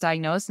husband was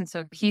diagnosed. And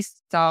so he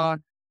saw,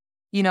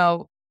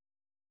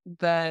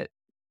 the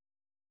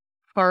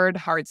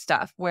hard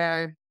stuff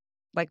where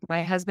like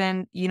my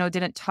husband,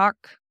 didn't talk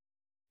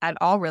at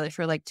all really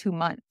for like 2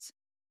 months.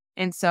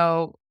 And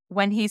so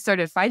when he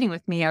started fighting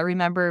with me, I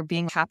remember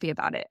being happy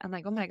about it. I'm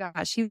like, oh my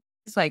gosh,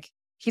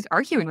 he's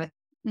arguing with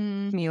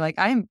me. Like,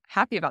 I'm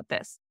happy about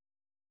this.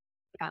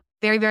 Yeah.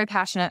 Very, very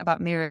passionate about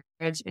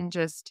marriage, and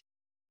just,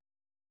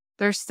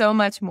 there's so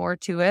much more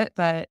to it.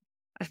 But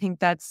I think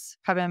that's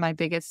probably my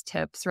biggest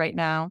tips right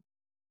now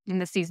in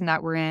the season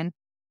that we're in.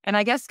 And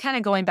I guess kind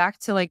of going back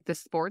to like the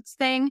sports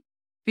thing,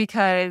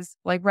 because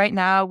like right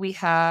now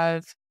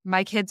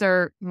my kids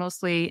are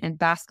mostly in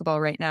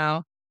basketball right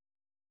now.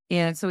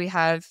 And so we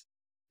have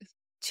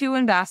 2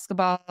 in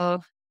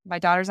basketball. My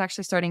daughter's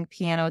actually starting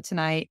piano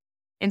tonight.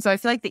 And so I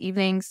feel like the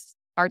evenings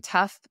are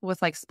tough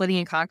with like splitting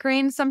and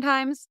conquering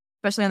sometimes,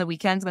 especially on the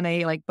weekends when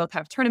they like both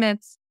have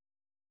tournaments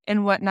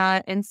and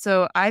whatnot. And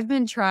so I've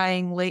been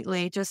trying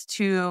lately just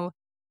to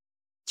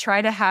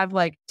try to have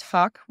like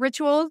talk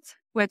rituals,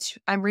 which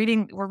we're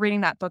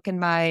reading that book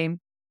in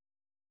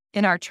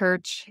our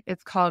church.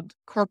 It's called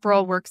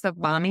Corporal Works of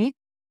Mommy.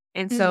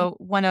 And so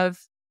one of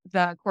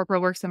the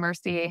corporal works of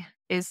mercy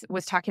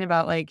was talking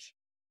about like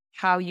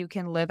how you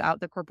can live out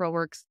the corporal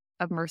works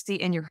of mercy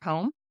in your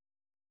home.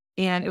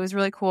 And it was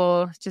really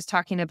cool just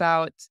talking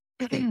about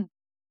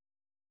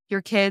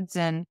your kids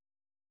and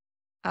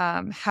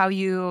how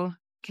you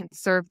can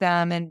serve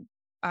them, and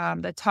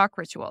the talk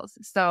rituals.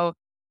 So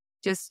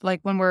just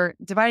like when we're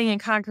dividing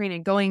and conquering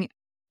and going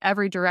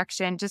every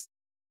direction, just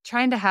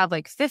trying to have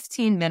like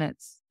 15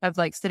 minutes of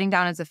like sitting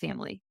down as a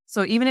family.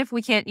 So even if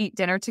we can't eat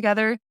dinner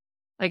together,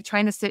 like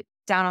trying to sit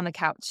down on the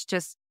couch,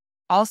 just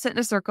all sit in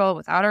a circle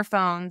without our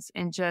phones,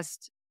 and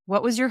just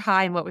what was your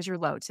high and what was your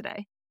low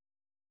today?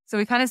 So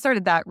we kind of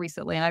started that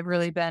recently, and I've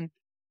really been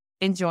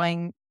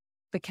enjoying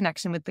the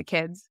connection with the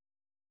kids.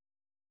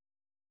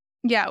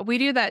 Yeah, we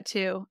do that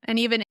too. And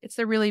even it's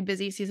a really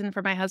busy season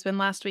for my husband.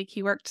 Last week,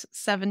 he worked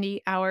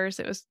 70 hours.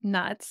 It was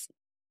nuts.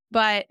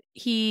 But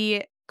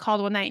he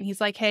called one night and he's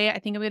like, hey, I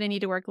think I'm going to need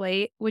to work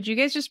late. Would you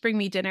guys just bring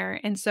me dinner?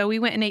 And so we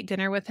went and ate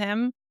dinner with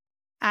him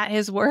at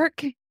his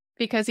work,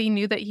 because he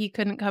knew that he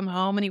couldn't come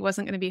home and he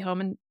wasn't going to be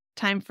home in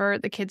time for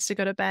the kids to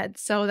go to bed.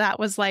 So that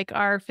was like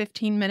our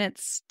 15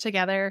 minutes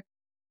together.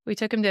 We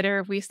took him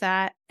dinner. We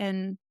sat,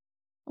 and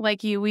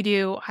like you, we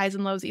do highs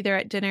and lows either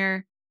at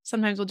dinner.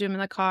 Sometimes we'll do them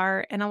in the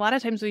car. And a lot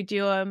of times we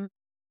do them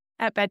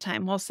at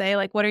bedtime. We'll say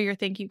like, what are your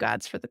thank you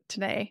gods for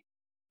today?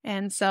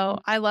 And so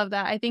I love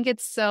that. I think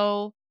it's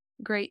so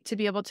great to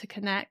be able to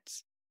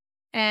connect.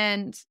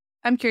 And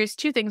I'm curious,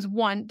 2 things.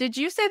 One, did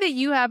you say that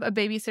you have a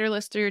babysitter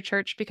list through your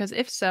church? Because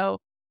if so,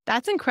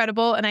 that's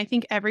incredible. And I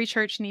think every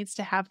church needs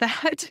to have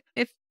that.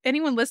 If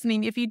anyone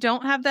listening, if you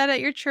don't have that at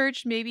your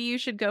church, maybe you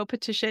should go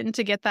petition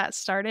to get that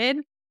started,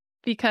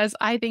 because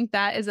I think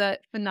that is a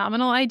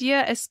phenomenal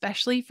idea,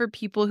 especially for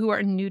people who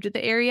are new to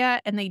the area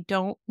and they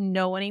don't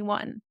know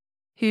anyone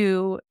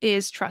who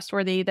is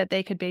trustworthy that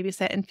they could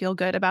babysit and feel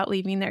good about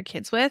leaving their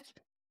kids with,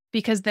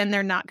 because then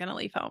they're not going to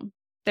leave home.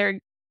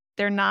 They're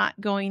not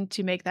going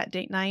to make that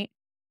date night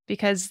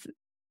because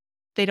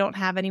they don't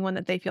have anyone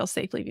that they feel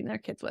safe leaving their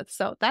kids with.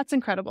 So that's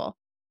incredible.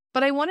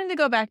 But I wanted to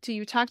go back to,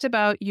 you talked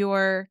about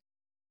your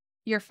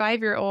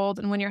 5-year-old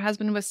and when your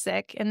husband was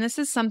sick. And this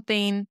is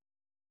something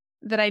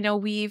that I know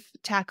we've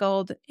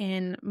tackled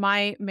in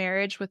my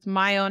marriage with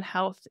my own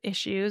health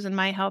issues and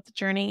my health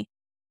journey.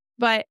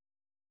 But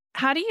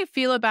how do you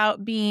feel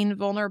about being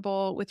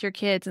vulnerable with your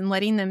kids and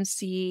letting them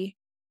see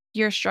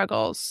your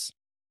struggles?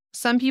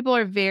 Some people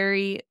are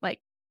very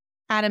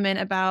adamant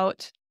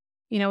about,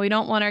 we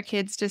don't want our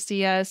kids to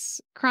see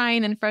us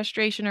crying in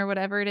frustration or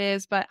whatever it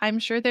is. But I'm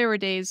sure there were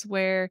days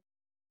where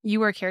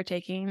you were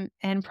caretaking,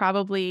 and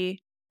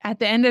probably at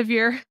the end of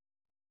your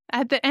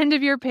at the end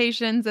of your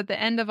patience, at the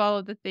end of all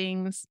of the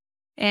things,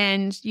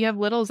 and you have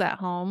littles at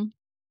home.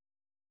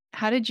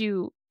 How did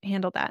you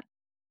handle that?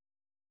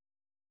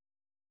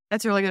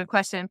 That's a really good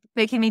question.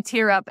 Making me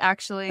tear up,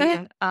 actually,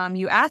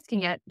 you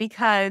asking it,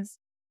 because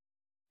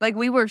like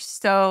we were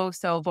so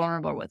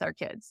vulnerable with our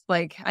kids.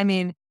 Like, I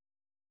mean,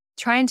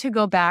 trying to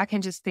go back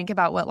and just think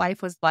about what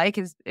life was like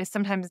is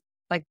sometimes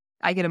like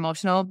I get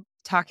emotional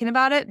talking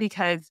about it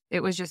because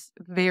it was just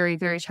very,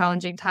 very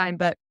challenging time.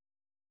 But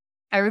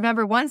I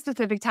remember one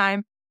specific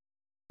time,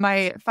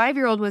 my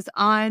 5-year-old was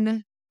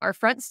on our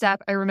front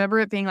step. I remember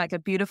it being like a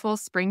beautiful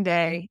spring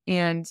day,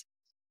 and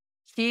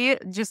he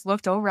just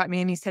looked over at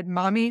me and he said,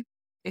 "Mommy,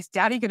 is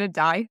Daddy gonna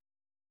die?"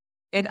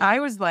 And I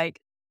was like,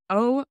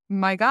 "Oh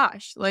my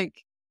gosh!"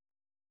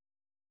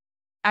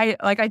 I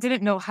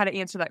didn't know how to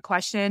answer that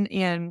question,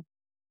 and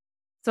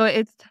so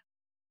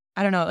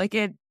I don't know,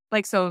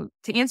 so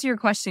to answer your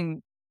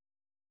question,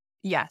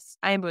 yes,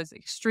 I was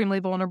extremely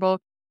vulnerable.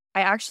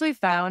 I actually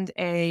found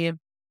it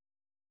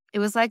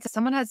was like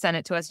someone had sent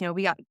it to us.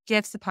 We got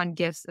gifts upon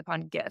gifts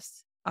upon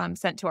gifts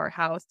sent to our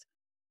house.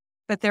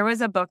 But there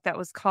was a book that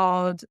was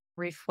called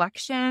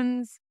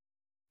Reflections,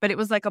 but it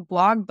was like a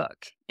blog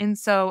book. And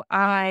so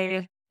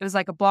it was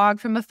like a blog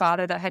from a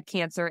father that had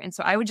cancer. And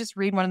so I would just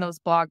read one of those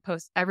blog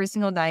posts every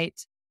single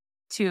night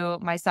to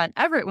my son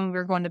Everett when we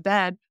were going to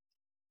bed.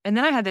 And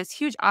then I had this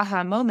huge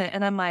aha moment.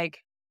 And I'm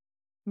like,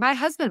 my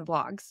husband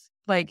blogs.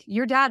 Like,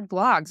 your dad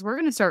blogs. We're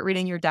going to start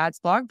reading your dad's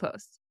blog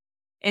posts.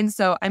 And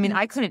so, I mean,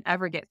 I couldn't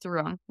ever get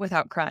through them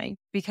without crying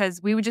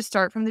because we would just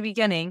start from the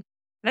beginning.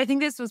 And I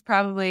think this was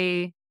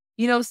probably,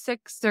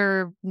 6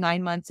 or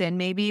 9 months in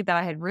maybe that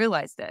I had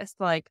realized this.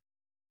 Like,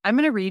 I'm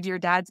going to read your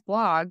dad's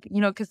blog,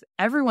 because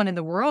everyone in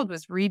the world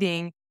was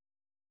reading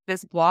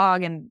this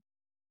blog. And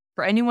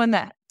for anyone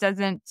that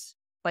doesn't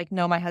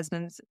know my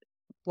husband's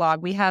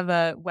blog, we have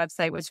a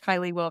website, which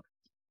Kylie will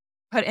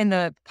put in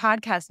the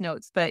podcast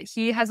notes, but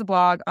he has a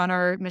blog on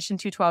our Mission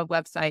 212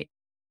 website.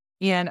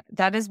 And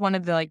that is one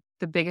of the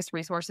biggest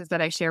resources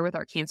that I share with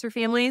our cancer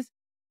families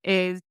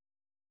is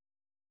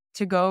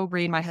to go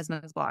read my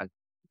husband's blog.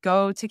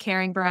 Go to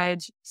Caring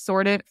Bridge,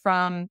 sort it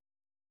from,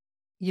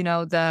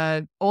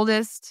 the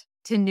oldest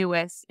to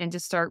newest, and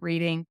just start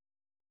reading.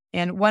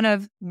 And one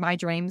of my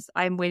dreams,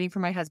 I'm waiting for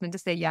my husband to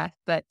say yes,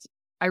 but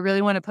I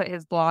really want to put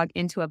his blog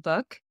into a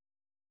book.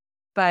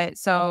 But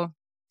so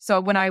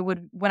when I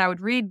would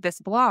read this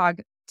blog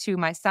to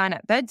my son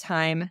at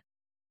bedtime,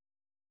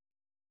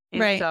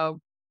 Right.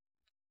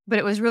 But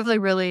it was really,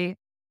 really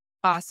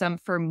awesome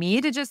for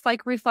me to just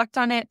reflect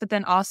on it, but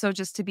then also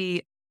just to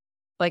be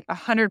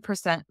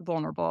 100%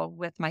 vulnerable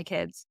with my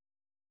kids.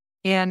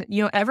 And,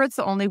 Everett's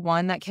the only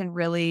one that can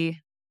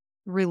really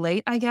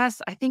relate, I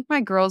guess. I think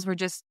my girls were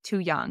just too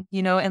young,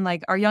 and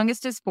our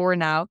youngest is 4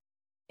 now.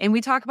 And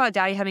we talk about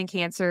daddy having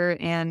cancer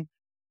and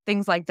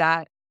things like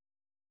that.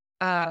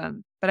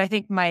 But I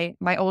think my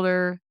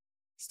older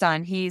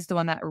son, he's the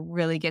one that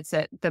really gets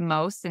it the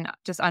most and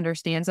just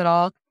understands it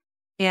all.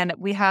 And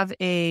we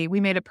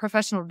made a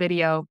professional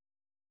video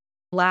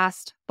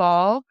last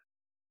fall,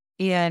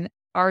 and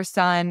our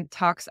son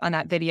talks on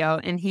that video,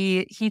 and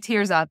he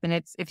tears up,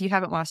 and if you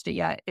haven't watched it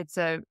yet, it's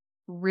a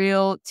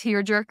real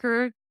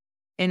tearjerker,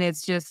 and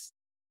it's just,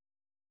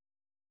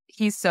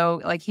 he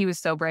was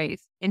so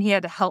brave, and he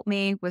had to help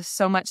me with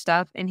so much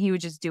stuff, and he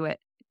would just do it.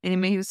 And I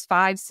mean, he was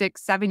 5,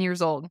 6, 7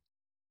 years old.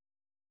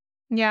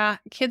 Yeah,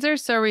 kids are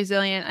so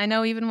resilient. I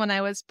know even when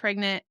I was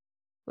pregnant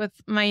with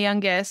my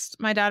youngest,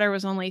 my daughter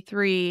was only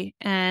 3,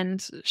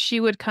 and she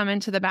would come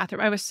into the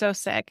bathroom. I was so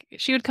sick.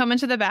 She would come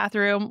into the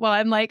bathroom while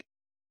I'm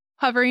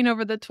hovering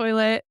over the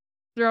toilet,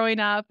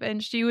 throwing up,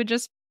 and she would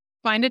just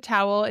find a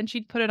towel and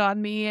she'd put it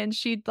on me, and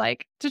she'd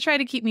to try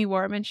to keep me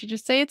warm, and she'd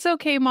just say, "It's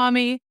okay,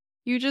 mommy.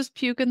 You just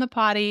puke in the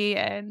potty."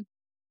 And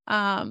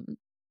I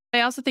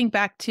also think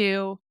back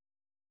to,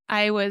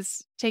 I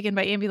was taken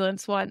by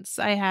ambulance once.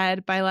 I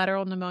had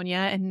bilateral pneumonia,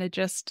 and it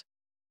just,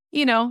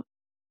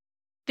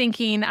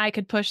 thinking I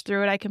could push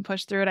through it, I can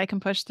push through it, I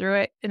can push through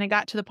it. And it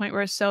got to the point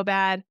where it was so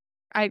bad,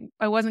 I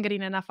wasn't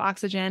getting enough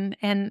oxygen.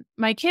 And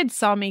my kids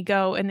saw me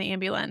go in the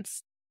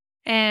ambulance.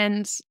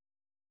 And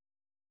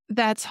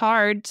that's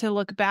hard to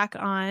look back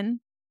on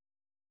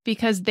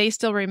because they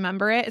still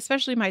remember it,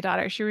 especially my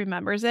daughter. She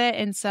remembers it.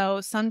 And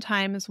so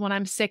sometimes when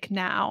I'm sick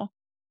now,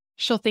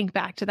 she'll think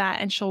back to that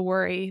and she'll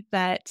worry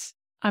that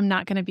I'm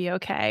not going to be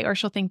okay. Or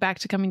she'll think back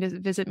to coming to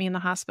visit me in the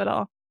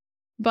hospital.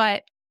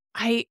 But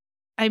I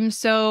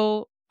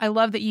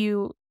love that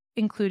you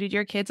included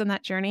your kids on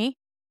that journey,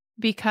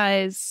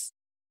 because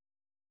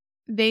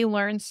they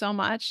learn so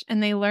much,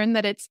 and they learn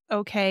that it's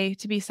okay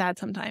to be sad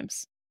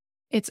sometimes.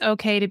 It's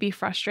okay to be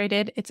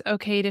frustrated. It's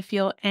okay to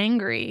feel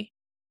angry.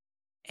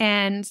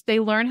 And they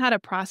learn how to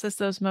process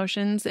those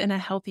emotions in a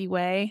healthy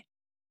way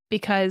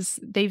because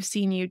they've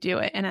seen you do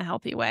it in a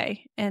healthy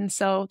way. And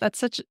so that's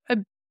such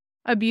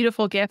a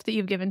beautiful gift that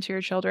you've given to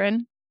your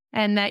children,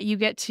 and that you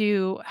get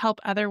to help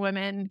other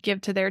women give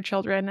to their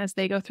children as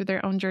they go through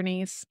their own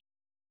journeys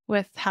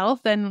with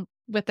health and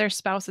with their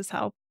spouse's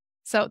health.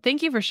 So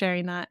thank you for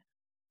sharing that.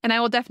 And I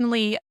will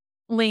definitely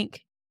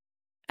link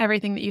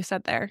everything that you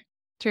said there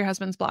to your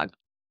husband's blog.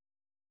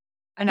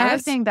 Another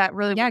thing that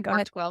really go ahead.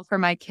 worked well for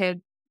my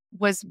kid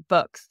was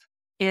books.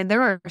 And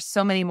there are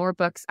so many more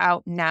books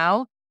out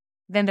now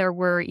than there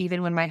were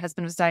even when my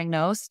husband was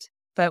diagnosed.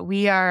 But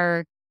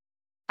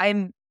I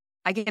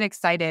get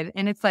excited.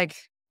 And it's like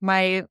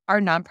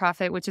our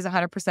nonprofit, which is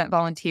 100%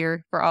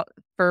 volunteer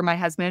for my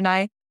husband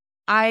and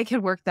I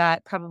could work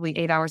that probably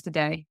 8 hours a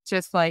day,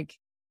 just like,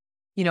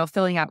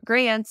 filling out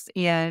grants.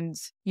 And,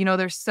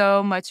 there's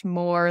so much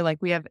more. Like,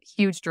 we have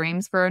huge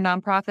dreams for a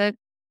nonprofit,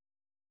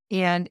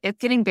 and it's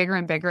getting bigger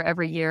and bigger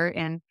every year.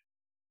 And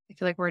I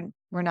feel like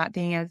we're not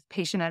being as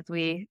patient as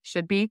we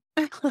should be.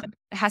 It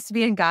has to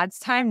be in God's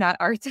time, not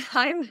our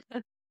time.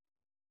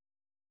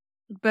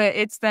 But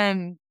it's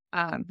been,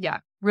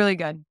 really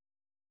good.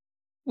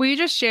 Will you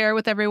just share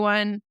with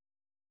everyone?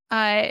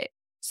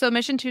 So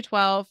Mission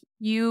 212,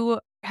 you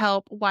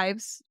help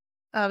wives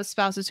of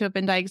spouses who have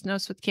been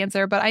diagnosed with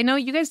cancer, but I know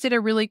you guys did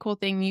a really cool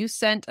thing. You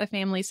sent a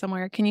family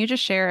somewhere. Can you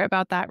just share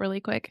about that really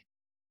quick?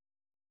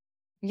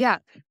 Yeah.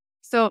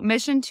 So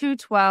Mission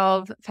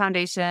 212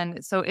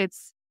 Foundation, so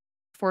it's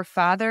for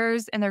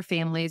fathers and their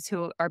families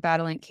who are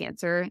battling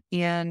cancer.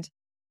 And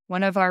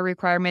one of our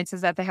requirements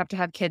is that they have to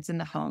have kids in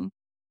the home.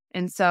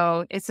 And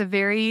so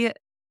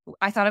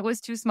I thought it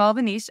was too small of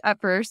a niche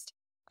at first.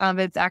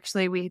 It's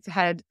actually, we've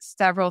had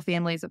several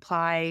families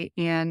apply,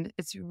 and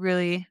it's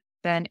really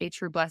been a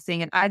true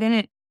blessing. And I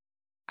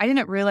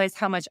didn't realize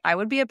how much I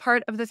would be a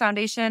part of the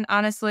foundation,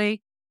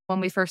 honestly,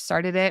 when we first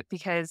started it,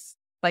 because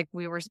like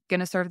we were going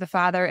to serve the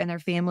father and their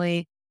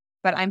family.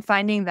 But I'm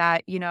finding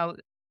that,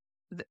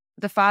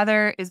 the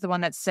father is the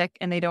one that's sick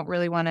and they don't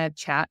really want to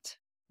chat,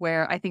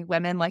 where I think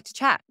women like to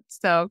chat.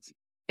 So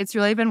it's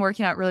really been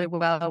working out really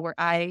well, where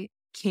I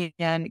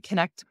can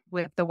connect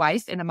with the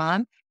wife and the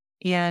mom.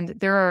 And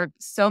there are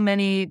so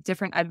many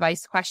different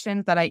advice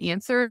questions that I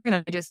answer, and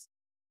I just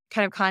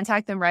kind of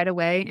contact them right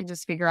away and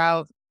just figure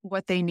out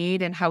what they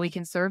need and how we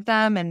can serve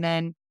them. And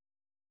then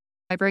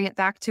I bring it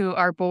back to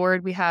our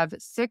board. We have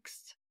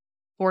 6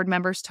 board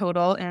members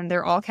total, and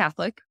they're all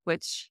Catholic,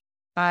 which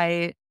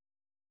I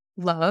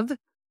love.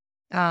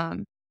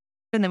 And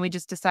then we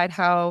just decide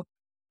how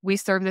we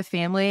serve the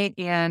family.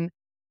 And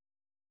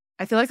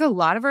I feel like a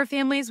lot of our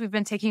families, we've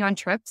been taking on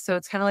trips. So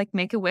it's kind of like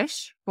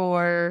Make-A-Wish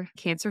for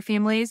cancer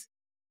families.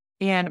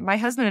 And my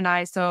husband and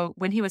I, so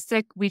when he was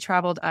sick, we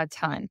traveled a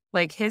ton.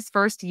 Like his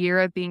first year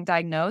of being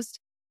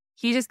diagnosed,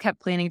 he just kept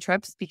planning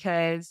trips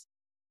because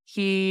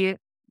he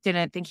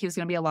didn't think he was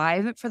going to be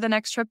alive for the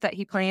next trip that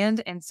he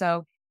planned. And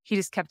so he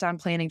just kept on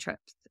planning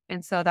trips.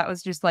 And so that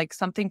was just like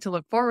something to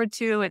look forward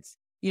to. It's,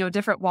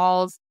 different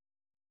walls.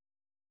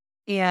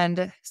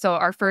 And so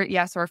our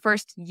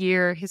first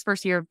year, his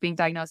first year of being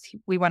diagnosed,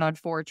 we went on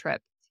 4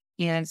 trips.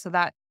 And so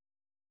that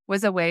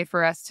was a way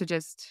for us to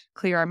just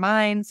clear our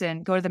minds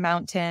and go to the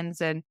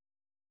mountains. And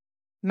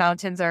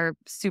mountains are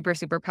super,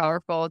 super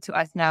powerful to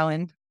us now.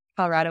 And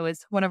Colorado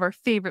is one of our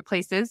favorite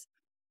places.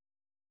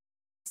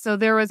 So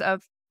there was a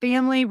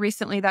family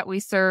recently that we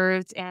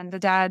served, and the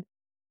dad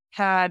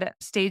had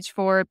stage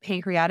 4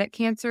 pancreatic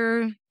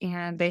cancer,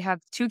 and they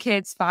have 2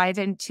 kids, 5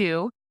 and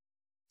 2.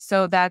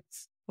 So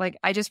that's like,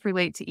 I just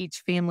relate to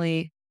each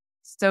family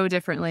so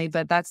differently,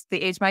 but that's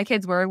the age my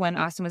kids were when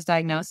Austin was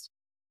diagnosed.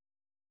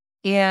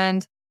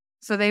 And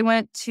so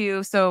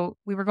so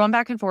we were going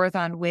back and forth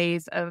on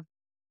ways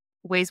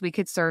we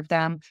could serve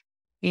them.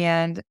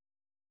 And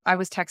I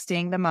was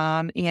texting the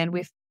mom, and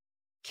we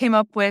came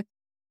up with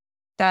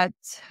that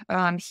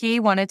he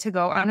wanted to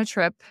go on a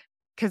trip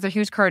because they're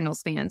huge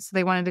Cardinals fans. So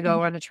they wanted to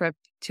go on a trip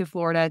to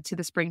Florida to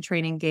the spring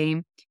training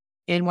game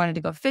and wanted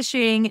to go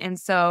fishing. And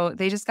so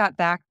they just got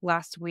back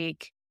last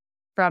week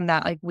from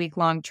that like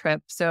week-long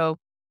trip. So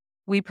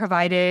we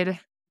provided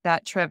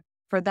that trip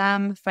for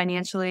them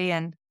financially,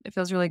 and it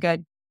feels really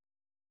good.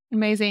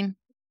 Amazing.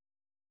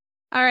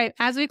 All right.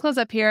 As we close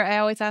up here, I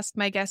always ask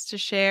my guests to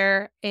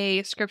share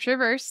a scripture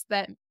verse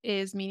that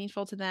is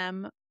meaningful to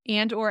them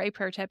and or a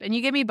prayer tip. And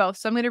you gave me both.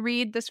 So I'm going to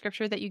read the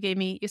scripture that you gave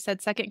me. You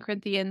said 2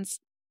 Corinthians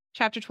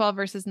chapter 12,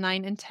 verses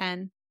 9 and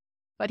 10.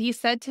 But he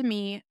said to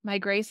me, my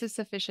grace is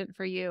sufficient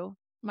for you.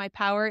 My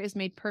power is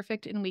made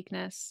perfect in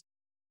weakness.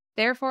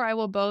 Therefore, I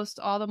will boast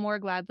all the more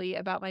gladly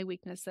about my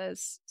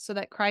weaknesses, so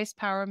that Christ's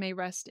power may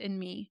rest in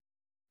me.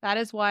 That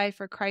is why,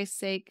 for Christ's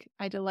sake,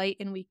 I delight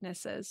in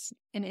weaknesses,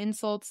 in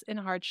insults, in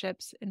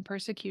hardships, in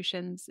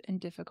persecutions, in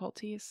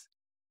difficulties.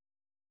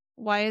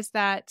 Why is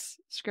that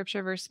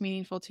scripture verse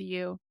meaningful to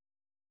you?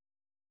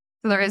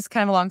 So there is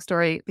kind of a long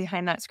story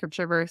behind that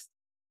scripture verse.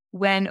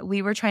 When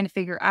we were trying to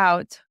figure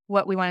out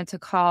what we wanted to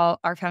call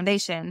our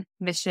foundation,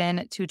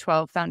 Mission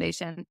 212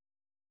 Foundation,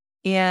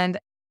 and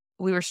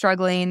we were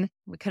struggling,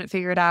 we couldn't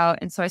figure it out.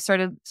 And so I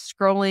started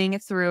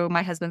scrolling through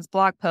my husband's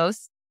blog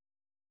posts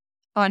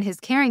on his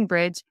Caring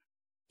Bridge,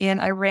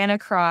 and I ran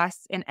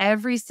across, and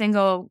every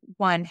single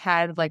one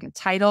had like a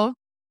title,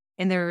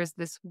 and there was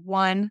this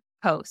one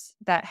post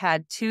that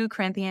had 2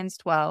 Corinthians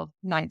 12,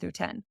 9 through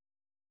 10.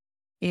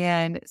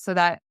 And so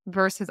that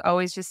verse has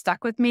always just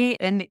stuck with me.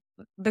 And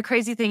the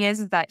crazy thing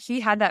is that he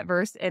had that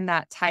verse in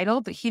that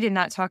title, but he did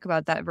not talk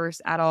about that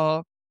verse at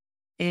all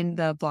in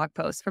the blog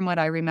post from what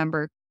I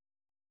remember.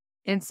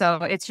 And so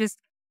it's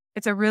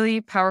a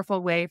really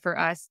powerful way for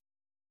us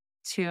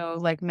to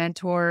like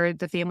mentor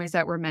the families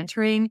that we're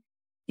mentoring,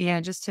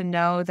 and just to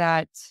know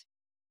that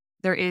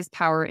there is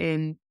power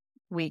in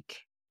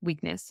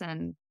weakness,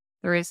 and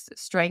there is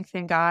strength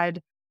in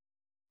God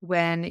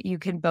when you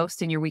can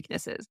boast in your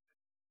weaknesses.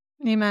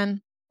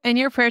 Amen. And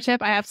your prayer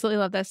tip, I absolutely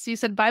love this. So you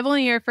said Bible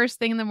in a year first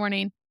thing in the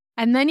morning.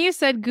 And then you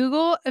said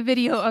Google a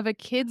video of a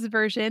kid's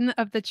version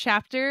of the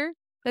chapter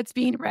that's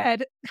being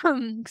read,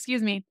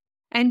 excuse me,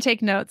 and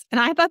take notes.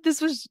 And I thought this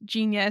was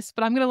genius,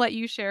 but I'm going to let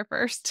you share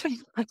first. So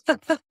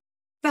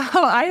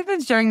I've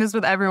been sharing this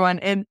with everyone,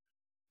 and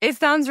it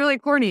sounds really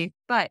corny,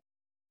 but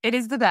it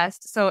is the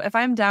best. So if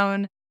I'm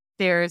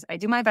downstairs, I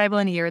do my Bible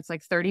in a year. It's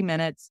like 30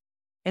 minutes.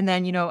 And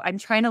then, I'm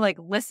trying to like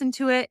listen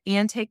to it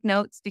and take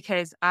notes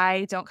because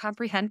I don't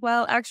comprehend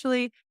well,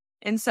 actually.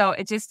 And so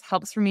it just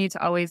helps for me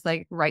to always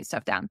like write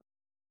stuff down.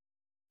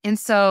 And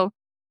so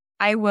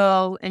I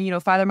will,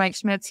 and Father Mike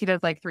Schmitz, he does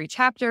like 3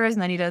 chapters,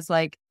 and then he does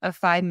like a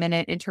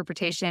 5-minute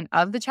interpretation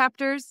of the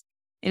chapters.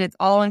 And it's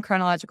all in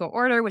chronological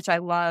order, which I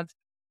love.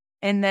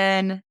 And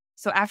then,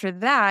 so after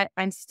that,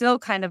 I'm still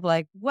kind of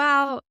like,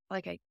 wow,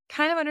 like I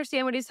kind of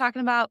understand what he's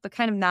talking about, but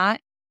kind of not.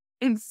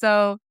 And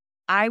so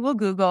I will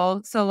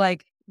Google. So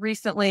like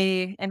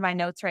recently in my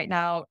notes right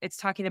now, it's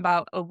talking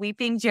about a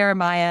weeping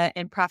Jeremiah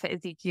and prophet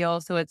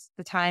Ezekiel. So it's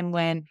the time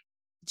when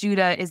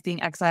Judah is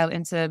being exiled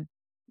into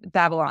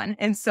Babylon.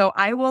 And so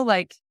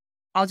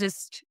I'll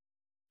just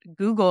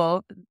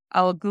Google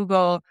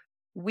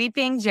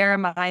weeping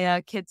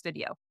Jeremiah kids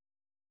video.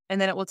 And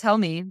then it will tell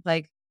me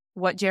like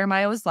what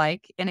Jeremiah was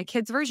like in a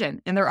kid's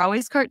version. And they're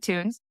always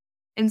cartoons.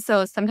 And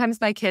so sometimes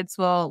my kids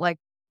will like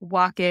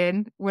walk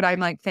in when I'm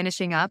like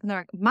finishing up, and they're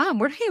like, Mom,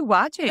 what are you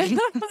watching?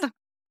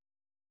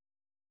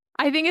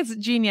 I think it's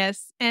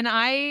genius. And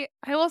I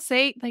will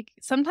say, like,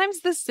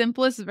 sometimes the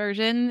simplest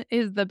version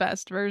is the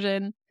best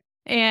version.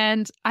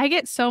 And I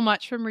get so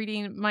much from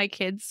reading my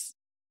kids'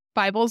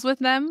 Bibles with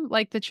them,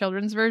 like the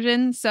children's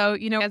version. So,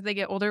 as they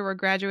get older, we're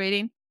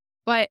graduating.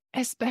 But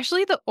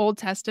especially the Old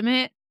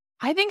Testament,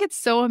 I think it's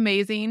so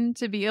amazing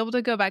to be able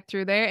to go back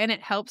through there, and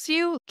it helps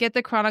you get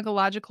the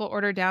chronological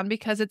order down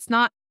because it's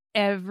not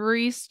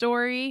every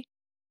story.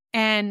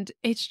 And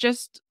it's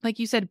just, like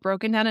you said,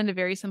 broken down in a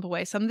very simple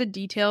way. Some of the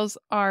details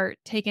are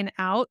taken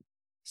out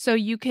so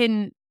you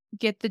can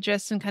get the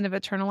gist and kind of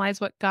internalize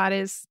what God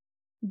is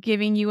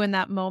giving you in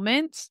that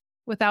moment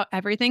without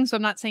everything. So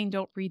I'm not saying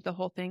don't read the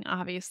whole thing,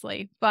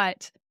 obviously,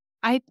 but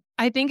I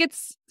think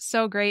it's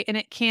so great, and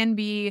it can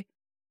be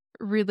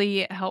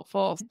really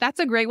helpful. That's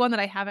a great one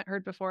that I haven't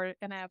heard before,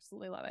 and I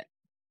absolutely love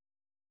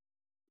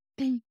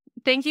it.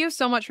 Thank you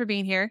so much for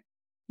being here.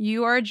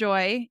 You are a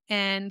joy,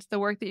 and the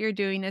work that you're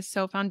doing is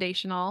so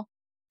foundational.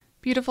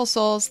 Beautiful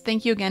souls,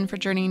 thank you again for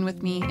journeying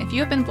with me. If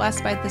you have been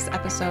blessed by this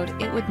episode,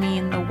 it would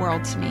mean the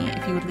world to me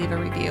if you would leave a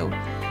review.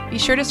 Be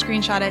sure to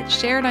screenshot it,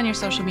 share it on your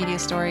social media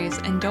stories,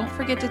 and don't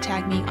forget to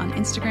tag me on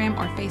Instagram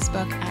or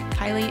Facebook at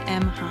Kylie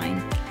M.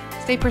 Hine.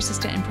 Stay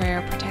persistent in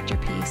prayer, protect your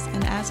peace,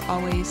 and as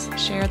always,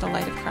 share the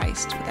light of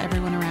Christ with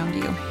everyone around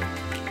you.